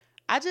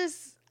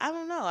I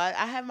don't know.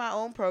 I have my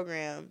own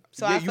program.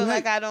 So I feel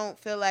like I don't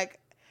feel like,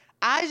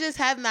 I just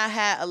have not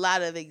had a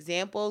lot of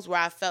examples where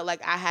I felt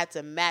like I had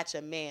to match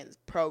a man's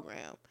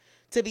program.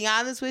 To be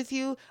honest with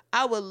you,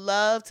 I would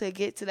love to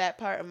get to that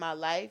part of my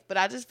life, but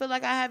I just feel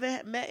like I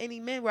haven't met any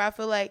men where I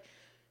feel like,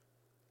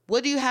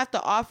 what do you have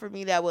to offer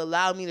me that would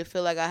allow me to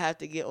feel like I have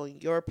to get on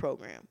your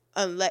program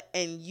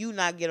and you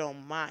not get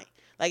on mine?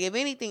 Like, if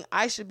anything,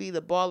 I should be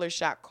the baller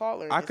shot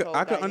caller. I could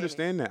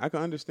understand that. I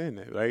can understand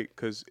that, right?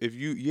 Because if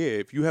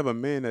you have a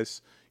man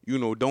that's,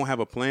 don't have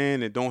a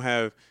plan and don't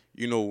have,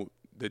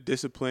 the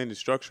discipline, the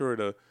structure,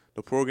 or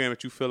the program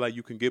that you feel like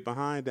you can get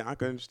behind, then I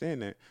can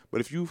understand that.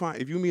 But if you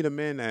meet a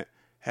man that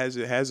has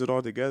it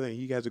all together and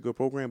he has a good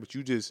program, but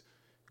you just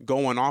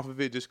going off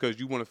of it just because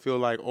you want to feel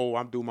like, oh,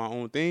 I'm doing my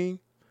own thing,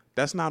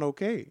 that's not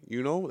okay.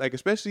 Like,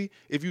 especially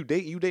if you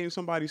dating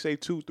somebody, say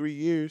 2-3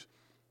 years.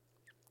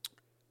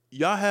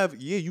 Y'all have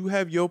you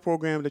have your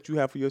program that you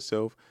have for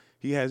yourself.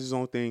 He has his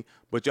own thing,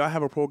 but y'all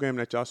have a program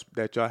that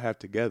y'all have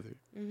together,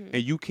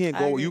 and you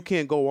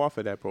can't go off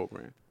of that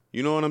program.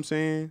 You know what I'm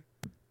saying?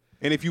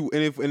 And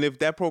if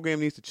that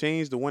program needs to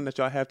change, the one that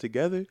y'all have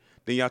together,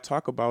 then y'all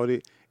talk about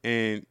it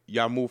and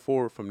y'all move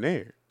forward from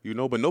there.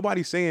 But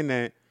nobody's saying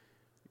that,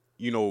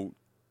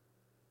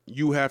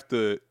 you have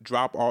to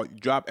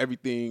drop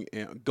everything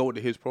and go to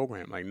his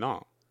program. Like, nah.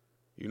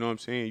 You know what I'm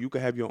saying? You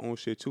could have your own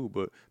shit too,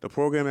 but the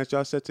program that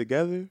y'all set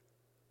together,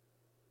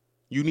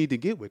 you need to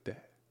get with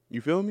that.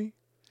 You feel me?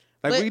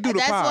 Like, we do the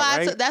pod,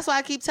 right? That's why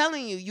I keep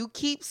telling you. You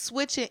keep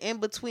switching in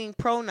between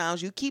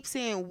pronouns. You keep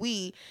saying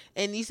we,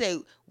 and you say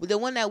the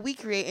one that we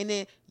create, and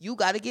then you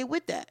got to get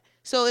with that.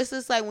 So it's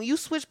just like when you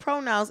switch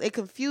pronouns, it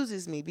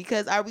confuses me,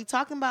 because are we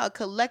talking about a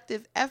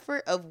collective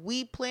effort of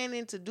we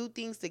planning to do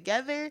things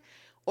together,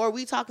 or are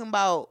we talking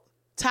about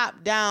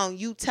top down,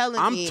 you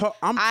telling me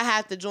I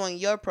have to join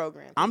your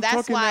program?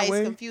 That's why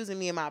it's confusing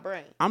me in my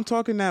brain. I'm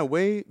talking that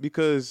way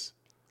because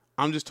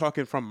I'm just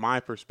talking from my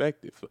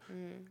perspective.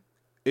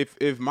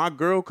 If my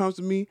girl comes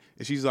to me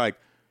and she's like,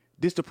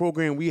 this the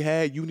program we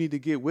had, you need to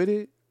get with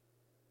it,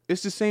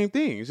 it's the same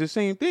thing. It's the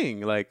same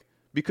thing. Like,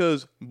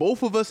 because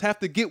both of us have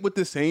to get with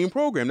the same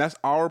program. That's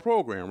our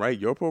program, right?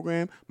 Your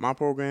program, my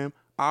program,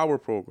 our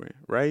program,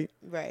 right?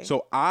 Right.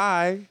 So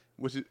I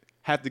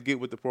have to get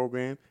with the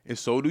program, and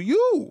so do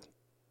you.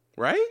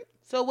 Right?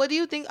 So what do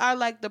you think are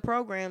like the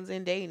programs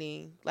in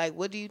dating? Like,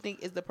 what do you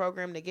think is the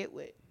program to get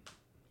with?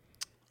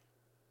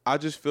 I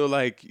just feel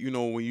like,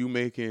 when you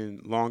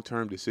making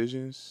long-term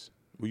decisions,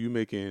 when you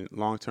making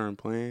long-term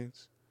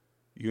plans,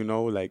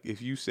 like if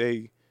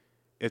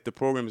the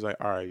program is like,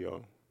 all right,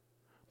 yo,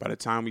 by the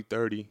time we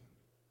 30,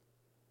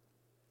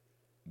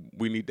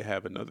 we need to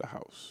have another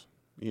house.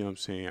 You know what I'm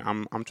saying?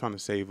 I'm trying to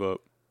save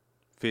up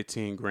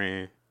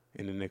 $15,000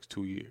 in the next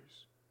 2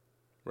 years.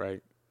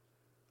 Right?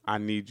 I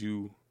need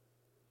you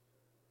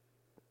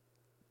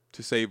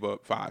to save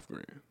up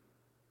 $5,000.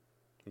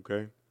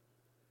 Okay?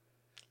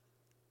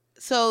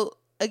 So,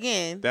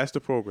 again, that's the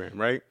program,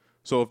 right?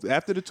 So if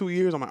after the 2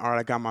 years, I'm like, all right,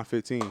 I got my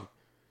 15.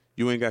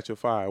 You ain't got your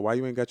 5. Why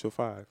you ain't got your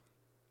 5?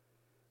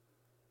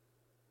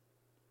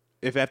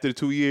 If after the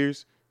 2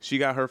 years, she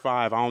got her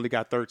 5, I only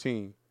got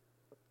 13.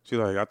 She's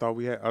like, I thought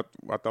we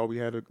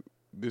had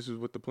this is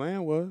what the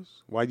plan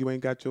was. Why you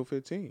ain't got your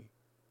 15?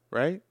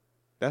 Right?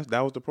 That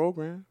was the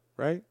program,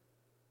 right?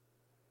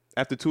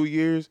 After 2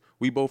 years,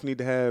 we both need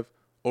to have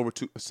over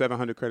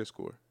 700 credit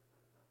score.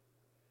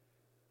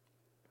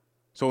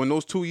 So in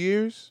those 2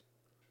 years,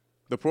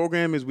 the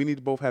program is we need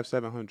to both have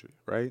 700,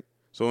 right?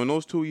 So in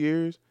those 2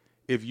 years,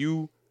 if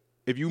you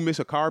miss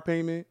a car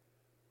payment,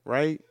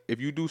 right? If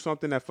you do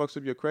something that fucks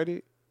up your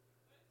credit,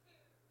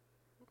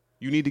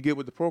 you need to get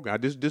with the program.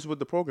 This is what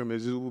the program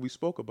is. This is what we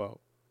spoke about.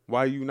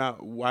 Why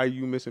are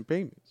you missing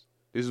payments?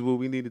 This is what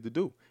we needed to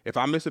do. If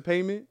I miss a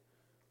payment,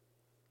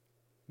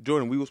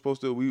 Jordan, we were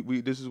supposed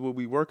to, this is what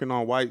we working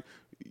on. Why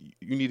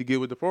you need to get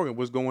with the program?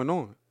 What's going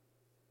on?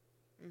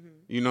 Mm-hmm.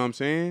 You know what I'm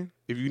saying?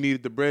 If you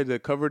needed the bread to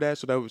cover that,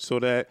 so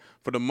that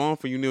for the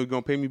month, and you know you're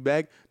gonna pay me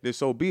back, then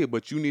so be it.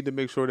 But you need to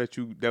make sure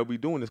that we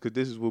doing this, because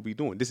this is what we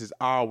doing. This is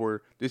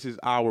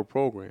our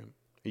program,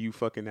 and you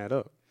fucking that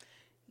up.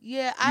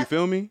 Yeah, you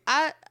feel me?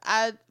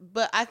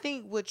 But I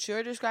think what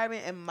you're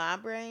describing in my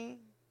brain,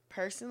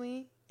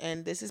 personally,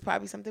 and this is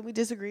probably something we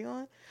disagree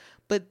on,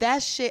 but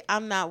that shit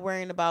I'm not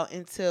worrying about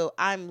until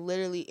I'm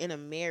literally in a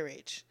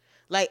marriage.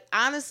 Like,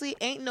 honestly,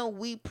 ain't no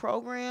we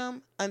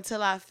program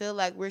until I feel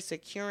like we're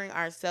securing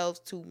ourselves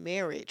to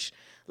marriage.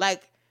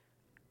 Like,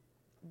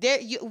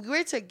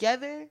 we're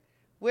together,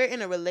 we're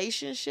in a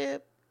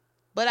relationship,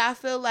 but I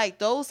feel like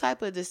those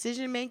type of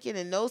decision making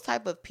and those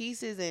type of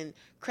pieces and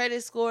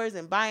credit scores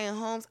and buying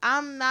homes,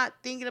 I'm not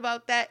thinking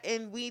about that,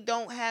 and I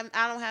don't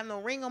have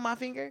no ring on my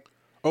finger.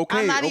 Okay,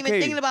 I'm not even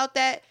thinking about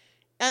that.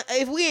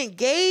 If we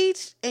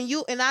engage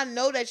and I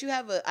know that you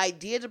have an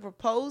idea to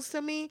propose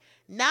to me,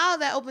 now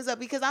that opens up,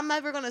 because I'm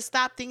never going to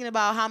stop thinking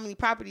about how many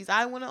properties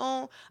I want to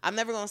own. I'm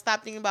never going to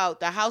stop thinking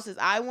about the houses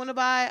I want to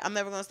buy. I'm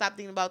never going to stop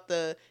thinking about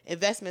the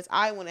investments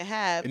I want to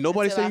have. And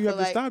nobody said you have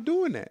to stop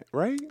doing that,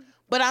 right?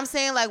 But I'm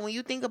saying, like, when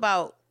you think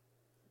about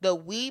the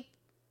we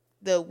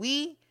the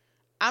we,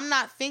 I'm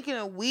not thinking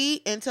of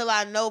we until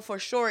I know for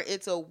sure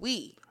it's a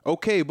we.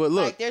 Okay, but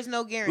look, like there's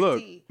no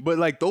guarantee. But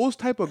like those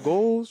type of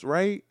goals,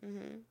 right?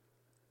 Mm-hmm.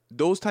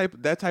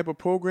 That type of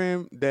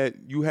program that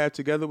you have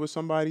together with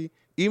somebody,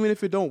 even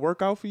if it don't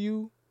work out for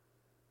you,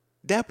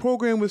 that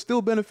program was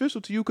still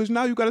beneficial to you because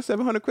now you got a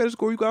 700 credit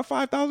score, you got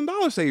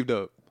 $5,000 saved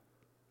up.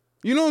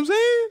 You know what I'm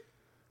saying?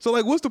 So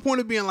like, what's the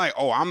point of being like,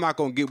 oh, I'm not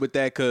gonna get with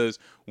that because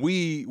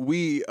we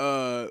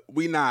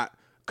not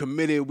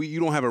committed. You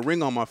don't have a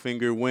ring on my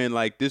finger when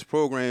like this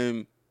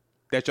program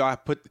that y'all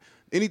put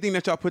anything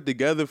that y'all put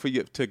together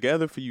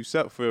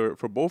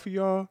for both of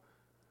y'all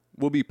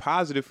will be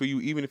positive for you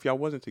even if y'all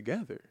wasn't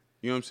together.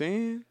 You know what I'm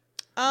saying?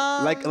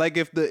 Like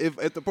if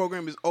the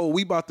program is, oh,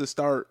 we about to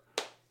start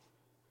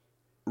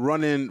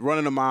running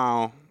a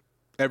mile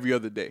every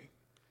other day,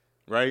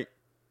 right?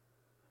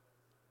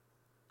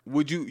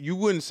 You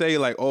wouldn't say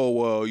like, oh,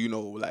 well, you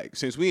know, like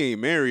since we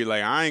ain't married,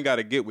 like I ain't got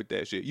to get with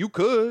that shit. You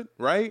could,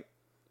 right?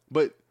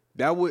 But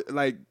that would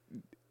like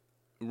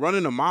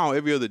running a mile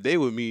every other day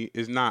with me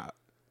is not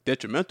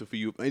detrimental for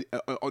you.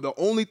 The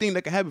only thing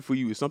that can happen for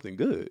you is something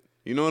good.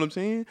 You know what I'm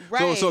saying?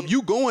 Right. So if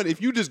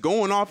you just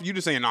going off, you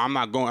just saying, no, I'm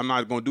not going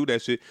to do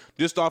that shit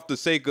just off the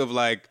sake of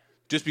like,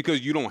 just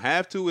because you don't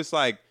have to, it's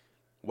like,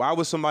 why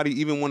would somebody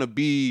even want to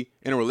be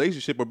in a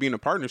relationship or be in a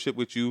partnership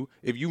with you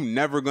if you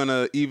never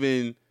gonna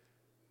even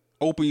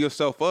open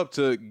yourself up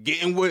to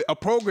getting with a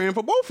program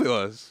for both of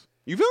us?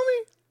 You feel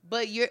me?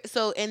 But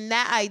so in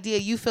that idea,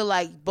 you feel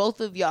like both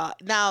of y'all.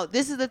 Now,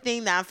 this is the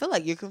thing that I feel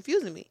like you're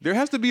confusing me. There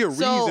has to be a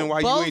reason why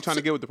you ain't trying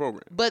to get with the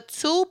program. But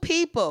two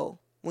people,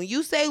 when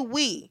you say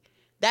we,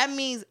 that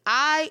means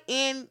I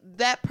and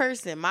that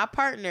person, my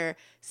partner,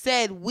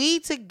 said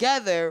we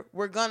together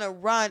we're gonna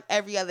run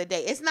every other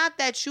day. It's not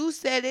that you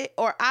said it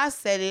or I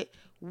said it.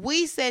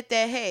 We said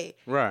that, hey,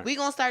 right, we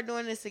gonna start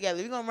doing this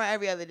together. We're gonna run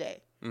every other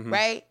day, mm-hmm.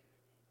 right?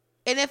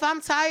 And if I'm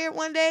tired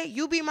one day,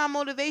 you be my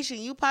motivation.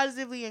 You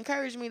positively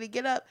encourage me to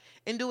get up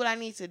and do what I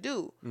need to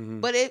do. Mm-hmm.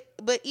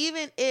 But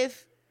even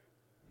if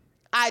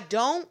I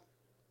don't,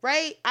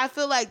 right? I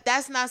feel like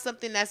that's not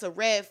something that's a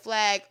red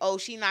flag. Oh,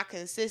 she not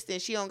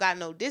consistent. She don't got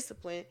no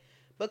discipline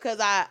because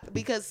I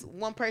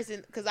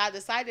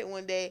decided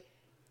one day,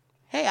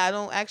 hey, I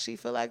don't actually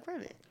feel like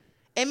running.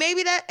 And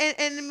maybe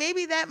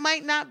that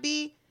might not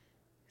be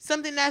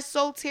something that's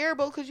so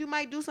terrible because you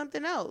might do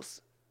something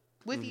else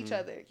with each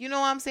other. You know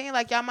what I'm saying?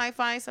 Like y'all might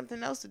find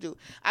something else to do.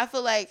 I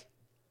feel like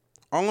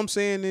all I'm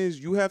saying is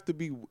you have to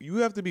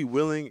be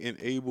willing and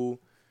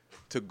able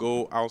to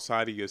go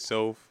outside of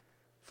yourself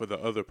for the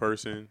other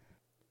person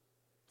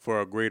for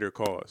a greater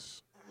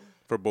cause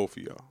for both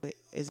of y'all. Wait,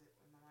 is it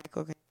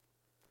okay?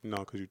 No,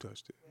 because you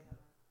touched it.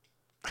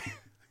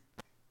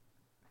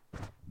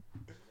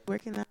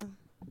 Working now.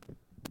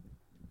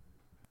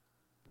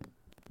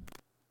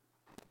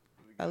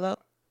 Hello?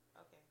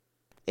 Okay.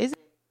 Is it?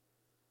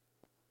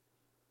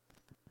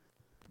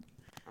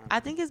 I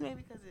think it's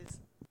maybe because it's.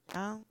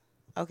 Oh,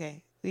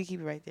 okay. We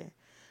keep it right there.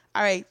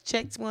 All right.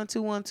 Check 1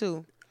 2 1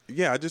 2.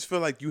 Yeah, I just feel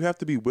like you have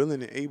to be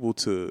willing and able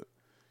to,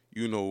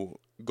 you know,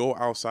 go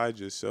outside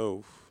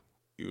yourself,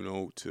 you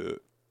know, to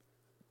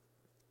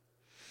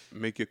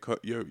make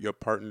your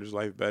partner's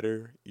life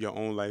better, your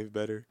own life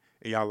better,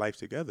 and y'all life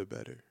together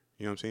better.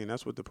 You know what I'm saying?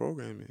 That's what the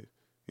program is.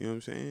 You know what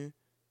I'm saying?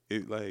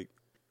 It like.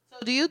 So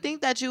do you think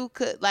that you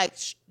could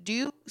do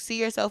you see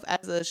yourself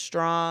as a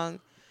strong,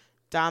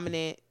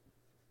 dominant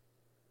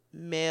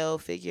male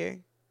figure?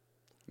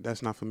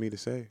 That's not for me to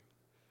say.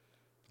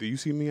 Do you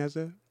see me as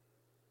that?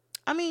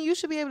 I mean, you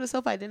should be able to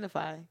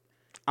self-identify.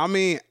 I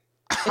mean,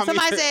 if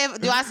somebody say,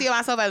 do I see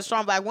myself as a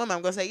strong black woman,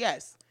 I'm going to say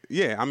yes.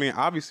 Yeah, I mean,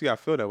 obviously I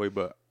feel that way,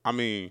 but I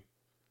mean,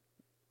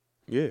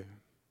 yeah.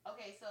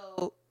 Okay,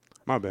 so.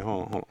 My bad,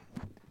 hold on.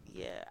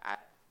 Yeah,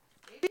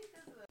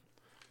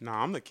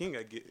 Nah, I'm the king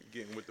at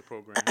getting with the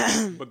program.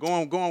 But go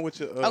on with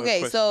your okay,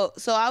 question.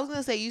 so I was going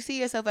to say, you see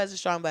yourself as a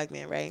strong black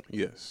man, right?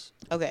 Yes.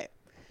 Okay.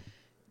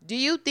 Do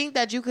you think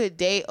that you could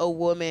date a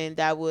woman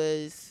that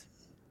was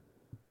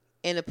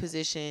in a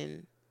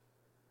position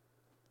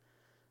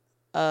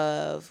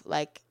of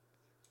like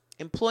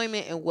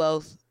employment and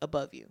wealth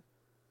above you?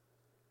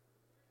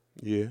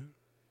 Yeah.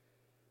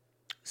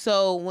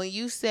 So when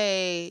you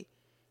think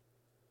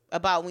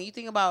about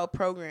a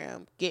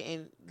program,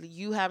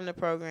 you having a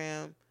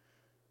program,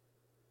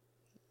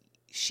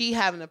 she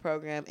having a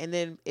program, and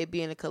then it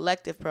being a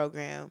collective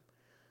program,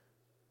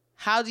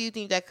 how do you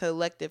think that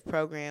collective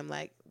program,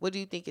 like, what do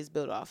you think is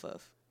built off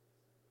of?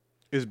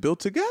 It's built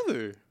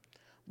together.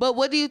 But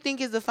what do you think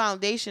is the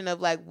foundation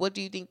of, like, what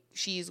do you think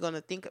she's going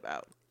to think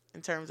about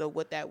in terms of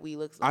what that we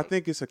looks like? I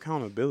think it's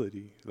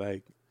accountability.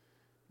 Like,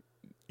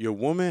 your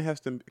woman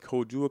has to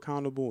hold you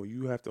accountable, and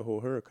you have to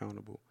hold her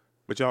accountable.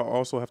 But y'all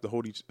also have to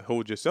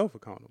hold yourself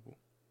accountable.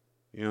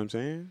 You know what I'm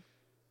saying?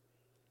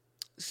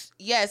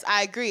 Yes,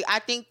 I agree. I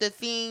think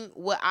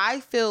what I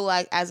feel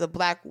like as a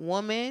black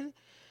woman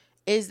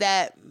is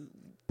that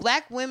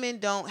black women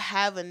don't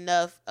have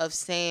enough of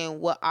saying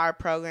what our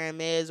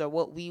program is or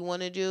what we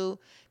want to do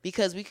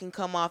because we can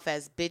come off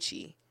as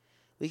bitchy.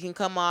 We can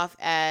come off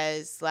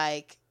as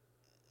like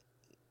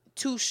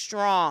too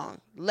strong,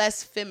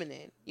 less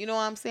feminine. You know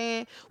what I'm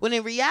saying? When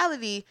in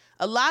reality,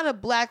 a lot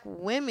of black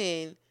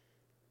women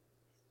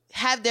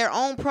have their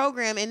own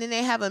program and then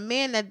they have a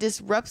man that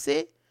disrupts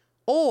it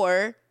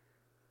or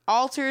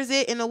alters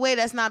it in a way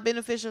that's not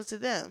beneficial to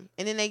them.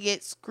 And then they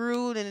get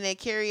screwed and then they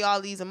carry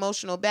all these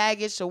emotional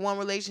baggage to one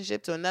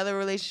relationship, to another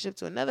relationship,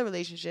 to another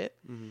relationship.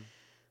 Mm-hmm.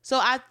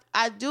 So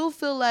I do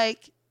feel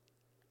like,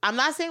 I'm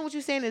not saying what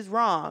you're saying is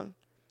wrong.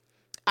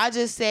 I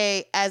just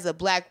say as a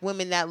black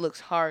woman that looks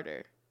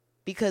harder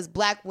because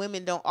black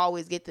women don't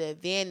always get the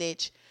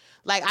advantage.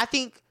 Like, I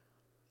think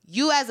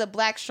you as a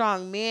black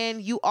strong man,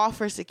 you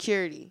offer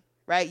security,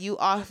 right? You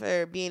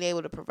offer being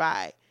able to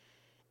provide.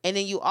 And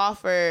then you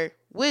offer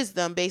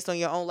wisdom based on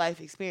your own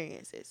life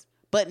experiences.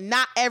 But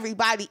not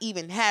everybody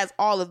even has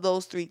all of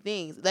those three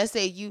things. Let's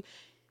say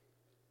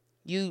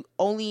you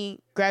only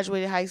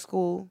graduated high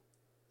school,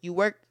 you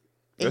work,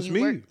 and That's you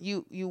me. work.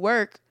 You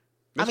work.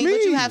 That's I mean, me.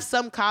 but you have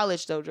some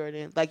college though,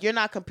 Jordan. Like, you're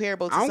not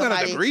comparable to I don't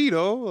somebody. got a degree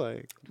though.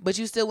 Like, but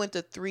you still went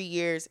to 3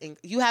 years, and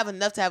you have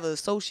enough to have an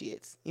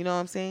associate's. You know what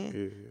I'm saying?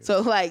 Yeah.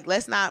 So like,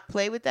 let's not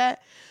play with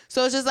that.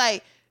 So it's just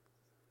like,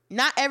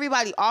 not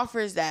everybody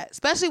offers that,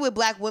 especially with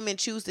black women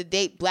choose to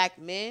date black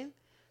men.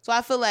 So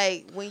I feel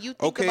like when you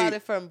think about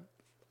it from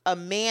a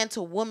man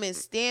to woman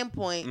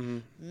standpoint, mm-hmm.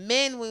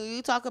 men, when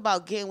you talk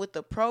about getting with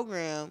the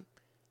program,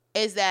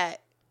 is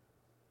that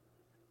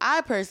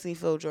I personally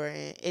feel,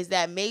 Jordan, is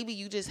that maybe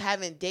you just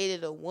haven't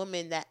dated a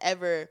woman that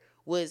ever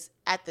was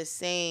at the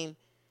same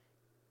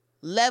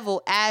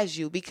level as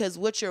you, because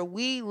what your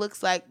we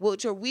looks like,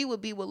 what your we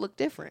would be would look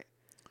different.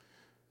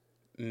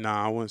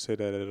 Nah, I wouldn't say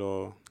that at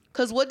all.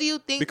 Because what do you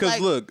think? Because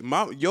look,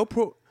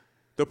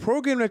 the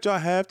program that y'all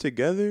have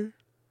together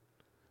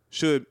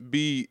should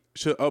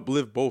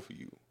uplift both of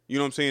you. You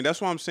know what I'm saying?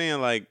 That's why I'm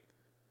saying, like,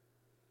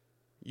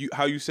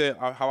 how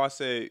I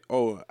said,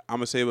 oh, I'm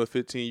gonna save up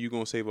 15, you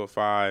gonna save up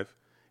 5,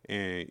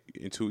 and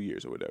in 2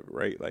 years or whatever,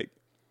 right? Like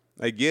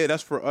yeah,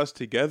 that's for us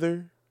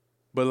together,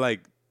 but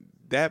like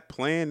that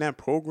plan, that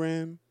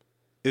program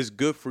is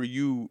good for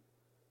you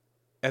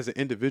as an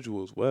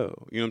individual as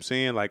well. You know what I'm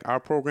saying? Like, our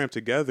program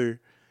together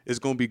is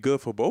going to be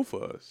good for both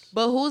of us.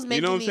 But who's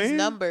making these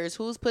numbers?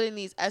 Who's putting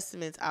these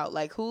estimates out?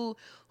 Like, who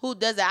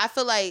does that? I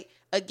feel like,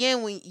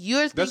 again, when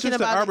you're thinking that's just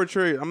about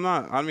arbitrary.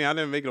 I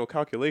didn't make no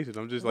calculations.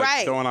 I'm just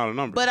like throwing out a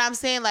number. But I'm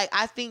saying, like,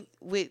 I think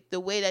with the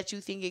way that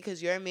you think it,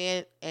 because you're a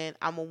man and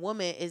I'm a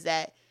woman, is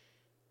that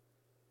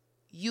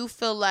you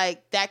feel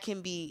like that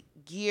can be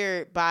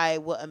geared by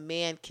what a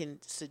man can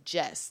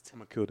suggest. I'm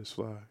gonna kill this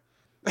fly.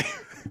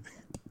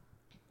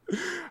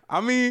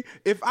 I mean,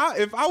 if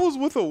I was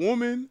with a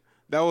woman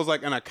that was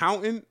like an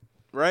accountant,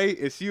 right?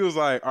 And she was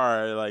like, all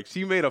right, like,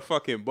 she made a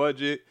fucking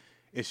budget,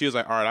 and she was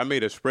like, all right, I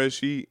made a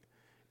spreadsheet,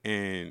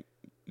 and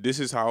this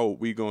is how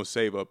we gonna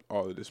save up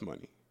all of this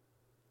money.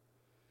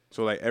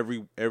 So like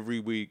every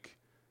week,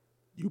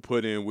 you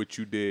put in what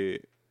you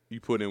did, you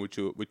put in what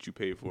you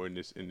paid for in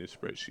this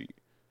spreadsheet,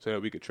 so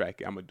that we could track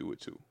it. I'm gonna do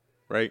it too,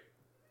 right?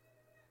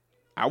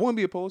 I wouldn't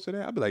be opposed to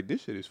that. I'd be like,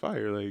 this shit is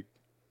fire, like.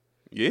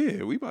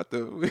 Yeah, we about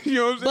to, you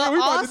know what I'm saying? But we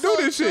about to do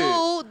this shit.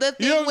 The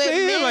thing, you know what I'm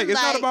saying? Like, it's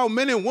like, not about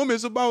men and women.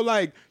 It's about,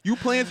 like, you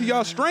playing to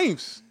y'all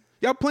strengths.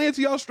 Y'all playing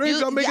to y'all strengths.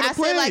 Y'all making a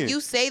plan. I said, like,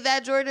 you say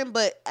that, Jordan,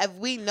 but if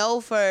we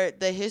know for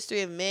the history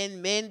of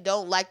men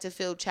don't like to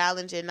feel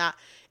challenged and not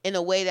in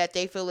a way that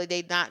they feel like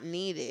they not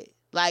needed.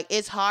 Like,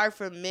 it's hard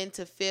for men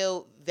to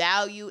feel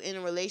value in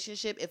a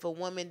relationship if a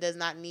woman does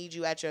not need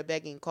you at your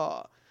begging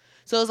call.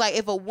 So it's like,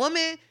 if a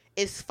woman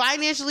is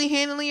financially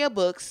handling your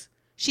books,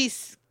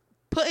 she's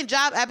putting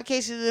job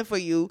applications in for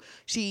you,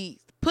 she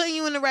putting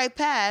you in the right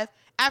path,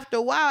 after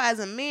a while, as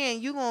a man,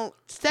 you gonna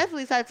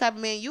definitely type of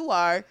man you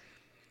are.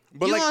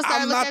 But like,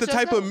 I'm not the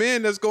type of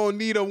man that's gonna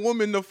need a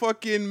woman to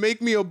fucking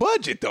make me a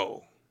budget,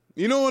 though.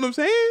 You know what I'm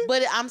saying?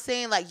 But I'm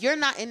saying, like, you're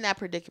not in that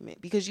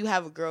predicament because you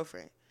have a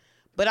girlfriend.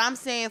 But I'm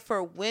saying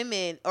for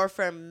women or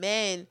for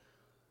men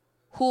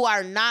who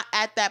are not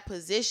at that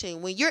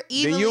position, when you're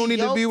evenly then you don't need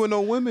to be with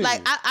no women.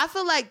 Like, I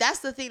feel like that's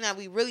the thing that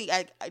we really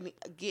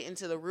get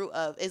into the root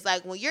of. Is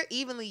like, when you're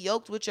evenly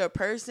yoked with your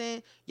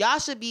person, y'all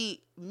should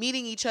be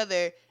meeting each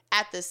other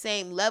at the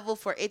same level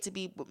for it to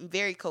be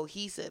very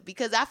cohesive.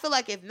 Because I feel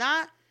like if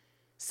not,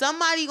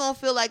 somebody gonna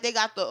feel like they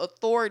got the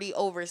authority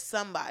over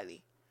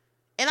somebody.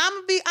 And I'm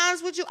gonna be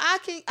honest with you, I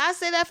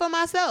say that for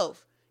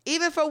myself.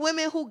 Even for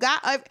women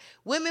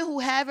who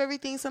have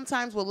everything,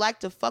 sometimes will like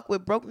to fuck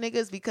with broke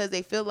niggas because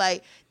they feel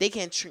like they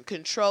can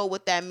control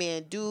what that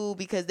man do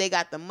because they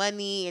got the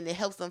money and it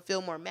helps them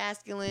feel more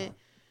masculine.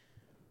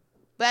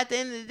 But at the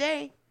end of the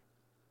day,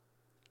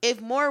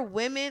 if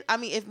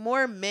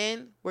more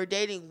men were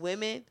dating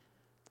women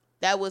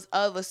that was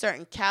of a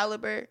certain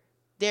caliber,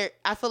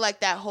 I feel like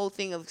that whole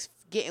thing of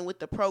getting with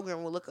the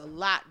program will look a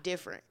lot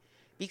different.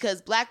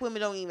 Because black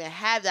women don't even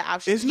have that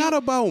option. It's not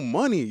about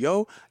money,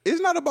 yo. It's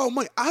not about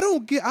money. I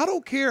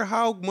don't care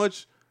how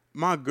much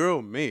my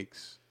girl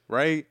makes,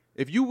 right?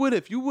 If you with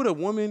a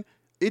woman,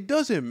 it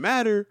doesn't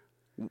matter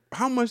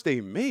how much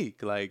they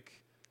make.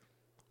 Like,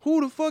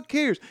 who the fuck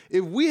cares?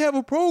 If we have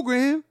a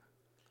program,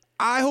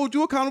 I hold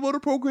you accountable to the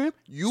program.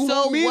 You So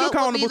hold me what would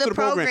accountable be to the the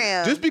program.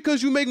 program? Just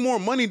because you make more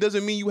money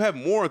doesn't mean you have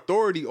more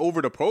authority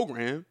over the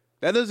program.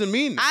 That doesn't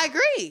mean that. I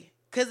agree.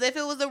 Because if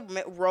it was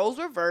the roles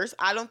reversed,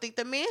 I don't think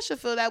the man should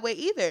feel that way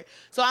either.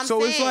 So I'm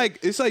saying.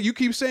 It's like you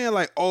keep saying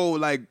like, oh,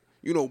 like,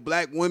 you know,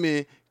 black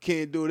women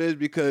can't do this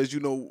because, you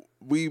know,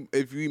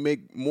 if we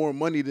make more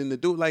money than the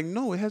dude. Like,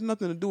 no, it has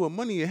nothing to do with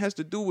money. It has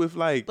to do with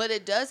like. But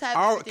it does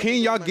have.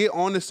 Can y'all get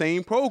on the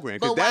same program?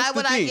 But that's why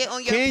would the thing. I get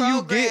on your program?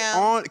 You get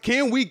on?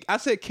 Can we? I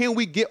said, can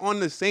we get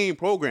on the same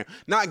program?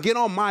 Not get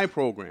on my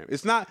program.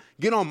 It's not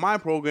get on my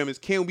program. It's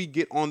can we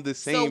get on the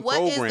same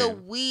program? So what is the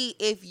we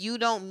if you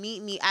don't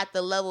meet me at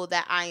the level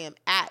that I am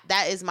at?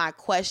 That is my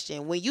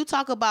question. When you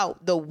talk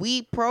about the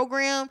we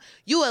program,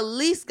 you at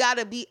least got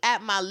to be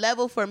at my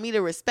level for me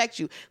to respect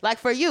you. Like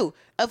for you,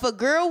 if a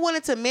girl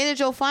wanted to manage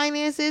your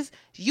finances,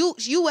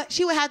 she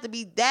would have to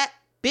be that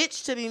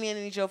bitch to be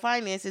managing your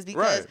finances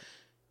because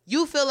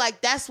you feel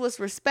like that's what's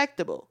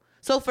respectable.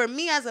 So for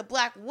me as a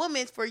black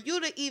woman, for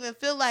you to even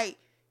feel like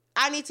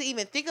I need to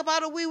even think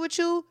about a we with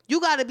you, you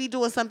got to be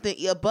doing something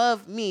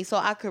above me so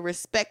I could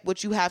respect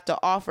what you have to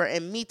offer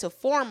and me to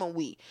form a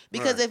we.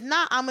 Because if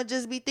not, I'm going to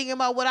just be thinking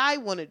about what I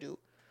want to do.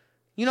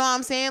 You know what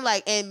I'm saying?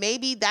 Like, and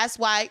maybe that's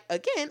why,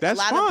 again, a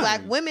lot of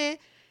black women,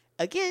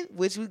 again,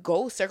 which we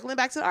go circling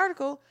back to the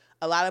article,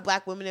 a lot of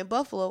black women in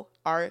Buffalo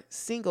are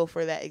single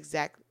for that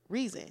exact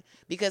reason.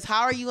 Because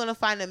how are you going to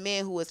find a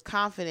man who is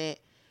confident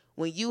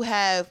when you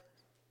have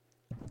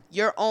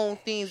your own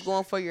things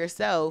going for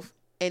yourself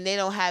and they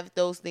don't have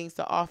those things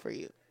to offer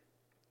you?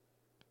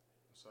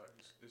 Sorry,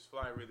 this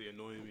fly really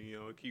annoying me. You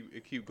know,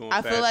 it keep going.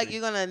 I feel like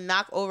you're gonna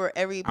knock over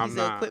every piece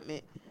of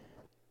equipment.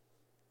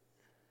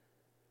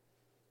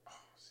 Oh,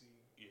 see,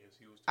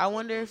 it was I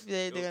wonder if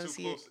they're gonna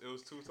see it. It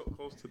was too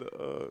close to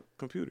the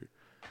computer.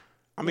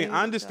 I mean,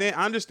 I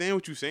understand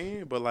what you're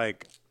saying, but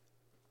like,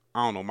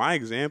 I don't know. My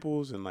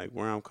examples and like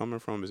where I'm coming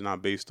from is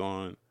not based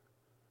on.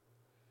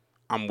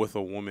 I'm with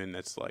a woman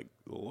that's like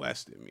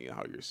less than me.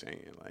 How you're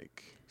saying,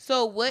 like.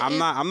 So what? I'm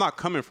not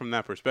coming from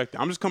that perspective.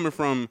 I'm just coming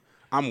from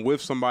I'm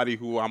with somebody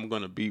who I'm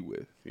gonna be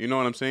with. You know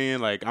what I'm saying?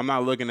 Like I'm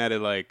not looking at it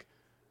like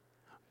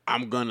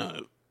I'm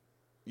gonna,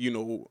 you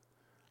know,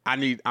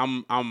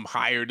 I'm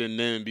higher than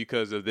them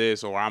because of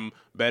this or I'm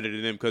better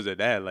than them because of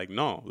that. Like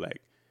no,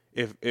 like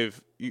if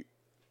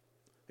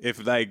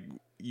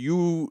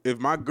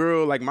my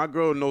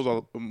girl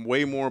knows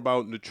way more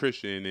about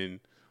nutrition and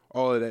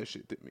all of that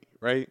shit than me,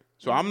 right?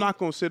 So I'm not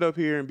gonna sit up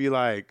here and be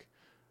like,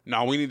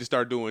 no, we need to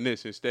start doing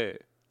this instead.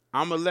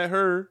 I'm gonna let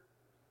her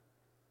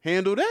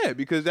handle that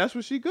because that's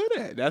what she good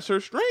at. That's her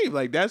strength.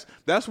 Like that's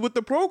what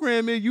the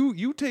program is.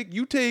 You take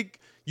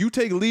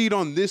lead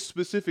on this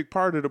specific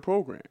part of the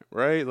program,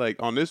 right? Like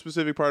on this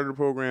specific part of the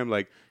program,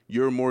 like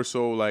you're more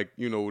so like,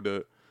 you know,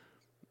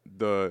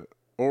 the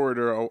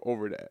orator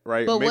over that,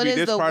 right? But maybe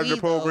this part of the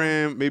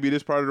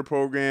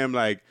program,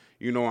 like,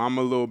 you know, I'm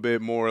a little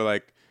bit more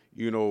like,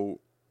 you know,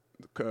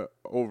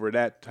 over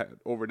that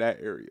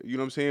area. You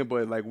know what I'm saying?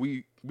 But like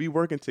we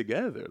working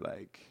together,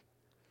 like.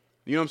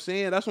 You know what I'm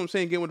saying? That's what I'm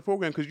saying, getting with the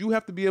program, because you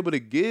have to be able to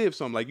give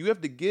some. Like, you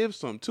have to give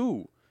some,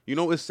 too. You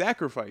know, it's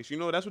sacrifice. You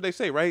know, that's what they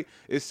say, right?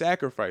 It's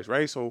sacrifice,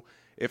 right? So,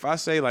 if I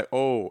say, like,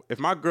 oh, if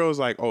my girl's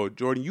like, oh,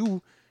 Jordan,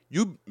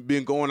 you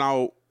been going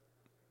out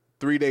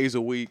 3 days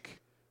a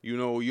week. You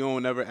know, you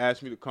don't never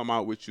ask me to come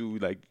out with you.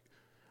 Like,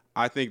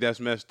 I think that's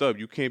messed up.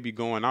 You can't be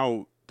going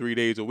out 3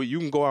 days a week. You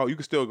can go out. You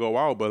can still go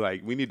out, but,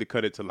 like, we need to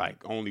cut it to, like,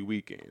 only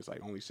weekends,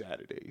 like, only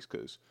Saturdays,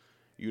 because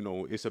you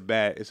know, it's a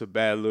bad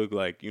look.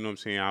 Like, you know what I'm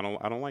saying? I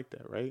don't like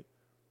that, right?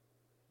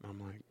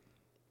 I'm like,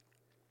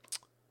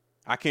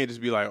 I can't just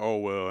be like, oh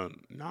well,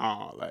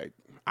 nah, like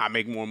I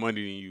make more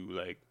money than you,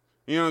 like,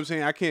 you know what I'm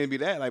saying? I can't be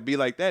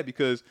like that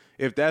because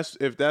if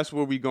that's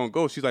where we gonna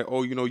go, she's like,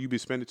 oh, you know, you be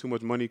spending too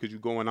much money because you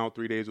going out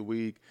 3 days a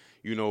week,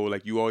 you know,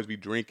 like you always be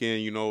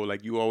drinking, you know,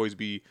 like you always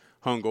be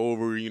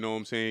hungover, you know what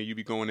I'm saying? You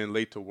be going in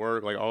late to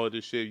work, like all of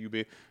this shit. You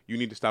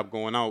need to stop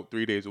going out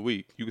 3 days a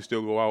week. You can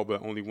still go out,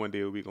 but only 1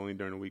 day a week, only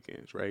during the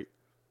weekends, right?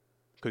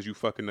 Because you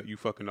fucking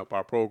up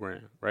our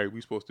program, right?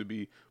 We supposed to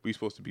be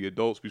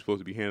adults. We supposed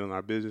to be handling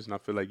our business, and I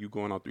feel like you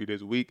going out 3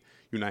 days a week,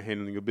 you're not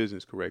handling your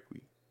business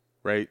correctly,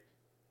 right?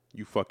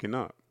 You fucking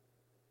up.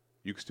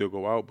 You can still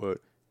go out,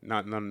 but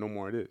no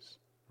more of this,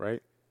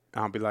 right?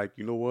 And I'll be like,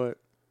 you know what?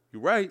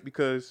 You're right,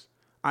 because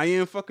I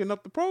am fucking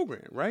up the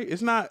program, right?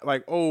 It's not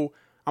like, oh,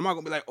 I'm not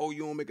gonna be like, oh, you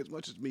don't make as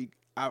much as me.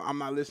 I'm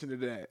not listening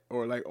to that.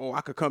 Or like, oh,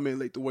 I could come in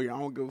late to wait. I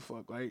don't give a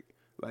fuck.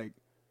 Like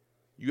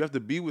you have to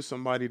be with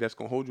somebody that's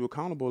gonna hold you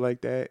accountable like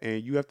that,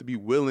 and you have to be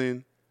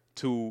willing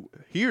to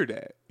hear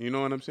that. You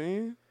know what I'm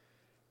saying?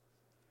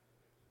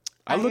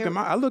 I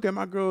look at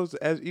my girls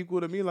as equal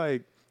to me.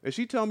 Like, if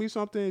she tell me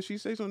something, if she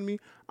say something to me,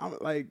 I'm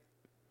like,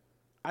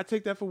 I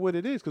take that for what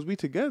it is, because we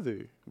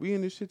together. We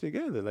in this shit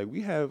together. Like,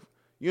 we have,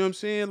 you know what I'm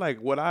saying? Like,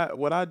 what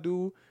I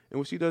do and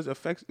what she does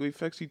affects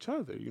each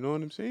other. You know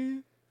what I'm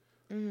saying?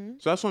 Mm-hmm.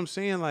 So that's what I'm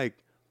saying. Like,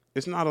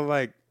 it's not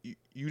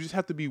you just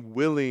have to be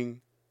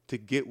willing to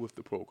get with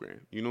the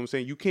program. You know what I'm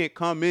saying? You can't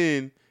come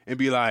in and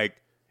be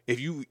like, if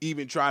you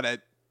even try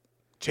to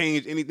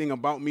change anything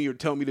about me or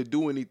tell me to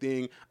do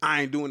anything.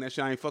 I ain't doing that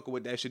shit. I ain't fucking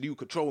with that shit. You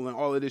controlling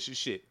all of this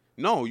shit.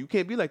 No, you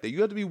can't be like that.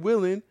 You have to be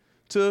willing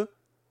to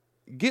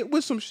get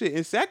with some shit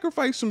and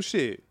sacrifice some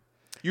shit.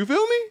 You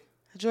feel me?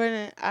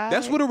 Jordan,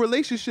 that's what a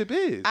relationship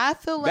is. I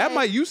feel like that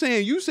might you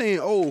saying,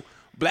 oh,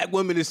 black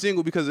women is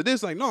single because of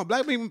this. Like, no,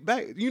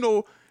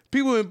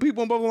 people in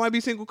Buffalo might be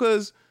single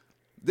because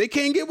they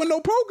can't get with no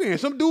program.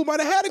 Some dude might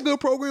have had a good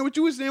program, but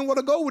you was didn't want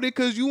to go with it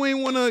because you ain't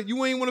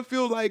wanna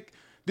feel like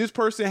this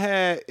person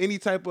had any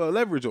type of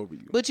leverage over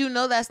you. But you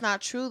know that's not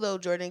true though,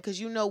 Jordan,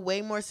 because you know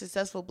way more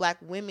successful black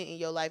women in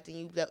your life than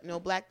you know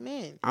black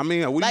men. I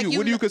mean, what do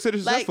you consider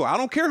successful? I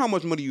don't care how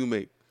much money you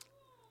make.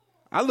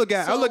 I look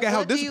at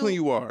how disciplined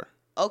you are.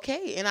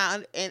 Okay,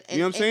 and you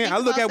know what I'm saying? I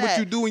look at what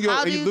you do in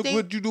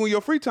what you do in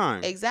your free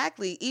time.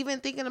 Exactly. Even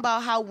thinking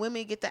about how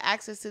women get the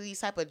access to these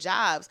type of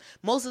jobs,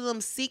 most of them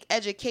seek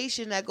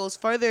education that goes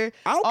further.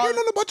 I don't care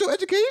nothing about your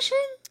education.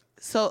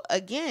 So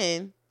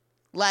again,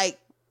 like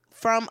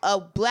from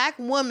a black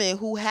woman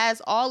who has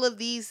all of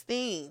these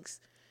things,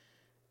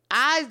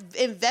 I've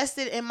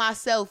invested in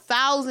myself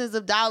thousands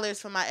of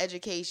dollars for my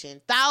education,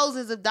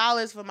 thousands of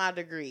dollars for my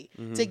degree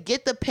to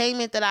get the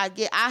payment that I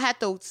get. I had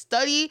to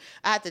study.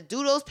 I had to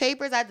do those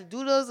papers. I had to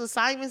do those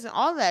assignments and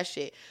all that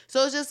shit.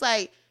 So it's just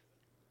like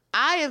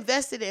I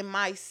invested in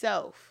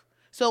myself.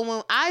 So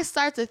when I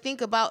start to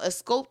think about a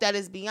scope that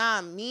is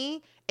beyond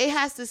me, it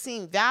has to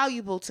seem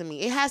valuable to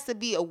me. It has to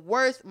be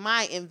worth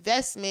my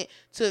investment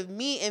to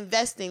me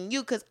investing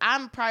you because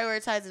I'm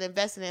prioritizing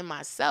investing in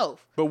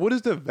myself. But what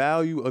is the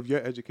value of your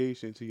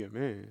education to your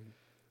man?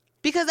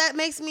 Because that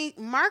makes me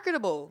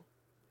marketable.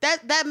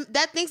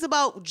 That thinks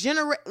about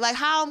like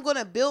how I'm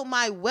gonna build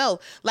my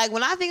wealth. Like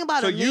when I think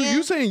about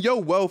you saying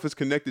your wealth is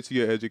connected to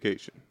your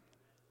education.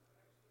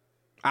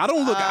 I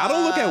don't look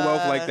at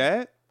wealth like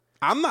that.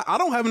 I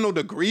don't have no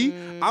degree.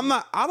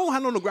 I don't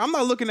have no degree. I'm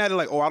not looking at it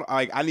like,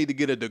 I need to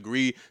get a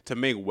degree to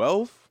make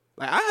wealth.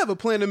 Like I have a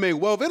plan to make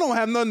wealth. It don't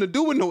have nothing to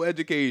do with no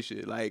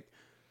education. Like,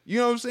 you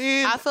know what I'm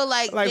saying? I feel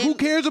like who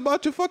cares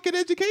about your fucking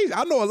education?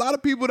 I know a lot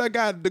of people that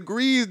got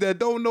degrees that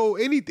don't know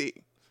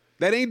anything,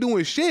 that ain't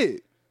doing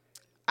shit.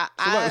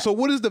 So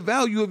what is the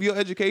value of your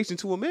education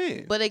to a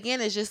man? But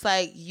again, it's just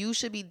like you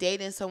should be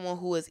dating someone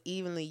who is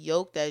evenly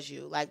yoked as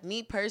you. Like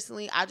me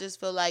personally, I just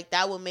feel like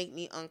that would make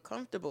me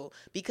uncomfortable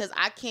because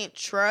I can't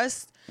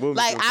trust.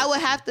 Like I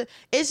would have to.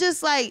 It's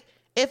just like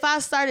if I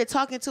started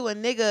talking to a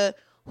nigga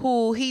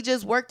who he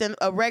just worked in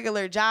a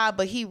regular job,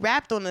 but he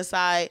rapped on the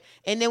side,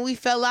 and then we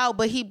fell out,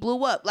 but he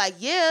blew up. Like,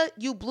 yeah,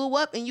 you blew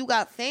up and you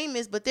got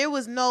famous, but there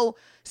was no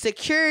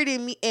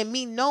security in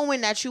me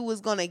knowing that you was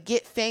gonna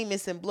get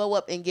famous and blow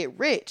up and get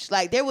rich.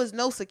 Like, there was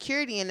no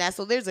security in that,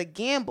 so there's a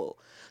gamble.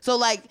 So,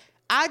 like,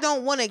 I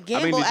don't want to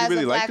gamble did you as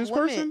really a black like this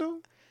woman. Person, though?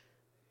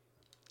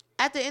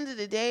 At the end of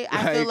the day,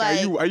 I feel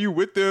like are you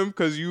with them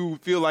because you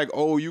feel like,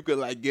 oh, you could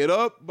like get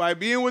up by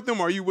being with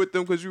them, or are you with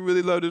them because you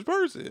really love this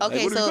person?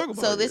 Okay, like,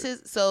 so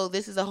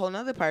this is a whole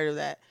nother part of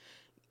that.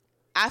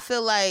 I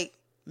feel like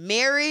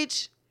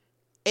marriage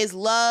is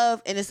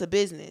love and it's a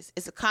business.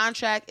 It's a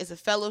contract, it's a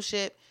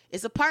fellowship,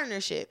 it's a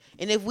partnership.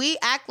 And if we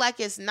act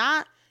like it's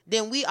not,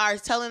 then we are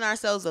telling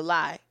ourselves a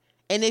lie.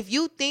 And if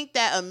you think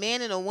that a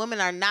man and a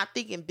woman are not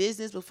thinking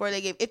business before they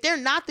get, if they're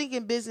not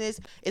thinking business,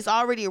 it's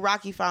already a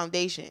rocky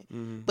foundation.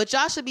 Mm-hmm. But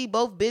y'all should be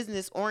both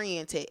business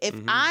oriented. If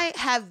I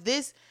have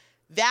this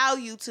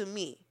value to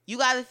me, you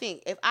got to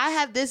think, if I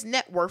have this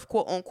net worth,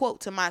 quote unquote,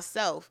 to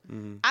myself,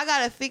 I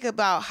got to think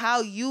about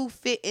how you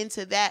fit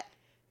into that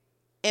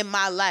in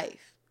my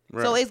life.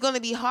 Right. So it's going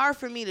to be hard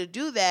for me to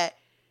do that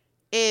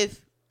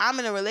if I'm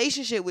in a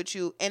relationship with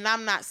you and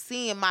I'm not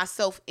seeing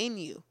myself in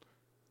you.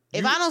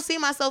 If I don't see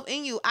myself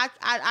in you,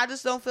 I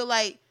just don't feel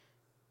like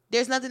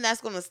there's nothing that's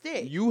going to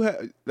stick.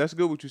 That's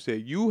good what you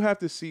said. You have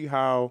to see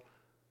how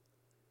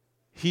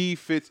he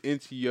fits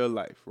into your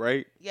life,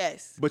 right?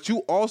 Yes. But you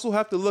also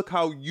have to look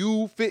how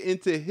you fit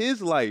into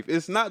his life.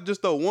 It's not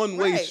just a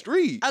one-way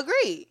street.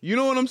 Agreed. You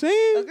know what I'm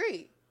saying?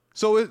 Agreed.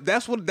 So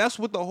that's what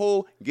the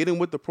whole getting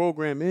with the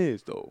program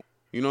is, though.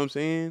 You know what I'm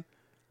saying?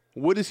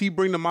 What does he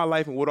bring to my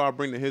life and what do I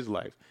bring to his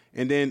life?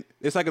 And then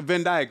it's like a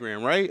Venn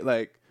diagram, right?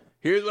 Like,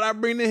 here's what I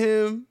bring to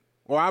him.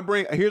 Or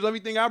here's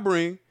everything I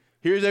bring.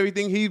 Here's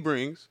everything he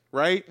brings,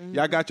 right? Mm-hmm.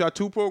 Y'all got y'all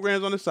two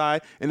programs on the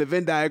side, and the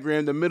Venn diagram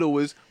in the middle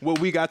is what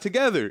we got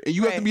together. And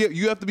you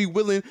have to be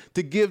willing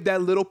to give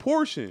that little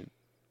portion.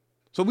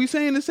 So we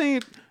saying the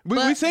same.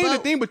 We saying the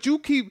thing, but you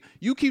keep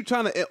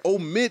trying to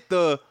omit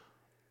the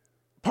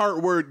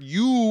part where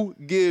you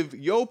give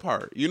your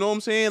part. You know what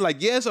I'm saying?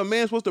 Like, yes, a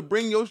man's supposed to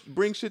bring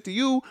shit to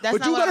you, but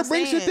you gotta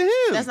bring shit to him.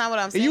 That's not what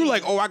I'm saying. And you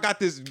like, oh, I got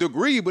this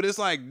degree, but it's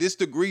like this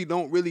degree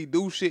don't really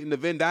do shit in the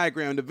Venn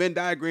diagram. The Venn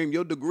diagram,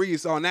 your degree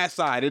is on that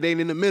side. It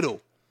ain't in the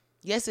middle.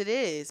 Yes, it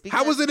is.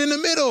 How is it in the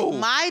middle?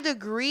 My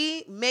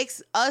degree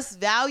makes us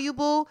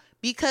valuable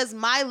because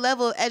my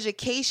level of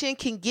education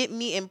can get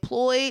me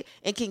employed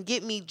and can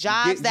get me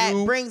jobs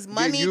that brings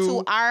money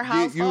to our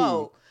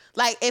household.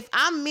 Like, if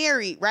I'm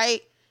married,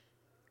 right?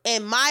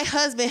 And my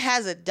husband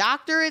has a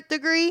doctorate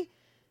degree,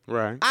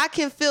 Right. I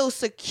can feel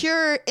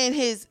secure in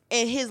his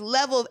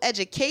level of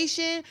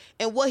education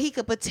and what he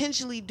could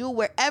potentially do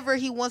wherever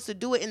he wants to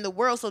do it in the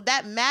world. So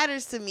that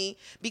matters to me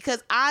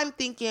because I'm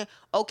thinking,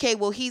 okay,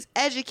 well, he's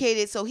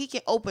educated so he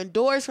can open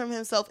doors from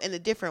himself in a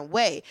different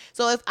way.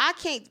 So if I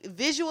can't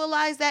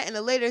visualize that in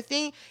a later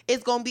thing,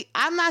 it's going to be,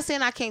 I'm not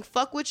saying I can't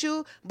fuck with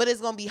you, but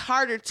it's going to be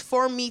harder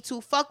for me to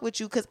fuck with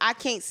you because I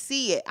can't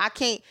see it. I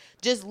can't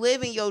just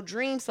live in your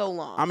dream so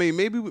long. I mean,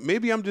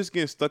 maybe I'm just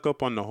getting stuck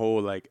up on the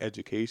whole like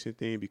education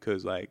thing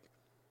because like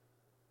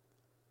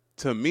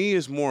to me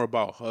it's more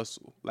about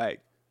hustle.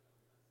 Like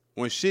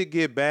when shit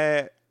get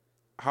bad,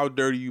 how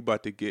dirty you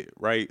about to get,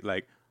 right?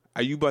 Like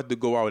are you about to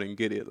go out and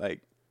get it?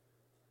 Like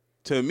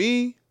to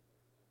me,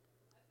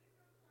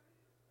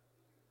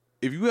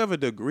 if you have a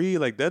degree,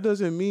 like that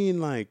doesn't mean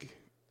like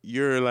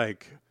you're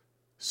like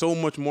so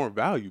much more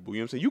valuable. You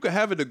know what I'm saying? You could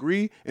have a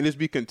degree and just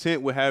be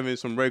content with having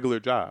some regular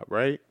job,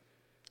 right?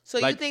 So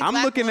like, you think I'm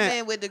black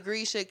women with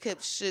degrees should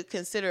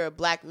consider a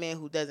black man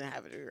who doesn't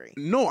have a degree?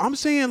 No, I'm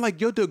saying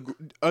like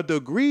a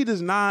degree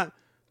does not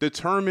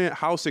determine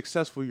how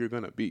successful you're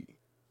gonna be,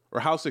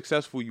 or how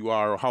successful you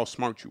are, or how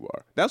smart you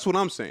are. That's what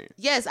I'm saying.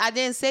 Yes, I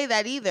didn't say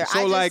that either. So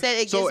I just like, said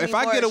it gives so me if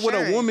I more get it with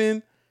assurance. a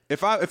woman,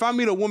 if I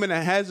meet a woman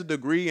that has a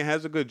degree and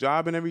has a good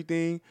job and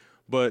everything,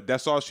 but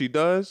that's all she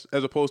does,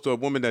 as opposed to a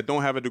woman that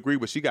don't have a degree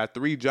but she got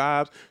 3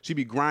 jobs, she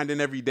be grinding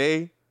every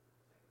day.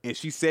 And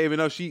she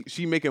saving up. She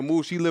making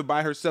moves. She live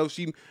by herself.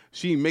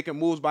 She making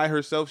moves by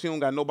herself. She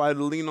don't got nobody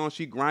to lean on.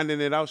 She grinding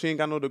it out. She ain't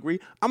got no degree.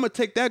 I'm gonna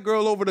take that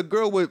girl over the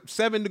girl with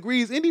 7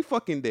 degrees any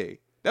fucking day.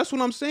 That's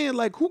what I'm saying.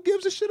 Like, who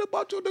gives a shit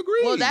about your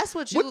degree? Well, that's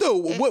what you.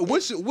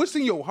 What's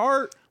in your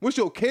heart? What's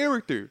your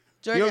character?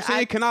 Jordan, you know what I'm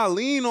saying? Can I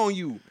lean on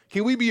you?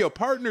 Can we be a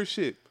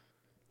partnership?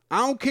 I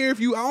don't care if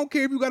you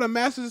got a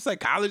master's in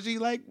psychology.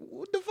 Like,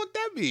 what the fuck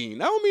that mean?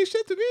 That don't mean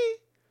shit to me.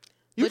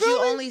 But you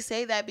only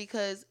say that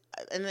because,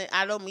 and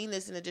I don't mean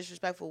this in a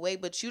disrespectful way,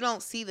 but you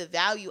don't see the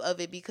value of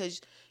it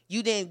because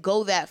you didn't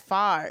go that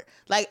far.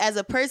 Like as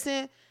a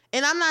person,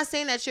 and I'm not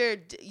saying that you're.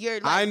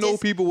 Like I know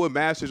people with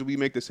masters, we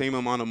make the same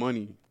amount of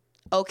money.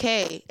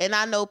 Okay, and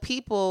I know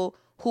people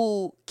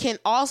who can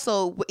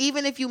also,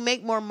 even if you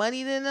make more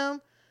money than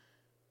them,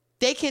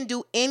 they can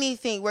do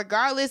anything,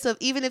 regardless of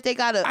even if they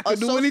got I can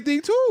do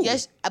anything too.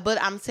 Yes,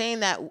 but I'm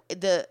saying that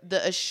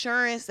the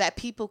assurance that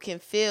people can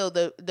feel,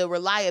 the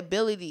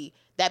reliability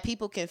that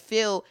people can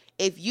feel,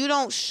 if you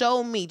don't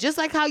show me, just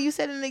like how you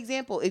said in the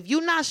example, if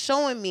you're not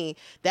showing me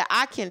that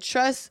I can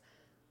trust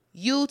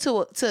you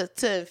to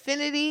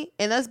infinity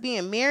and us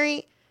being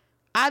married,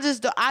 I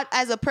just don't.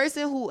 As a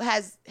person who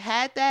has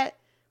had that,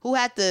 who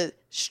had to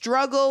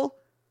struggle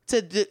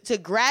to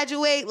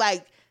graduate,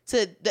 like.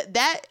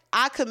 That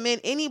I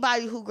commend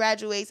anybody who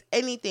graduates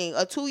anything,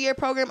 a 2-year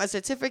program, a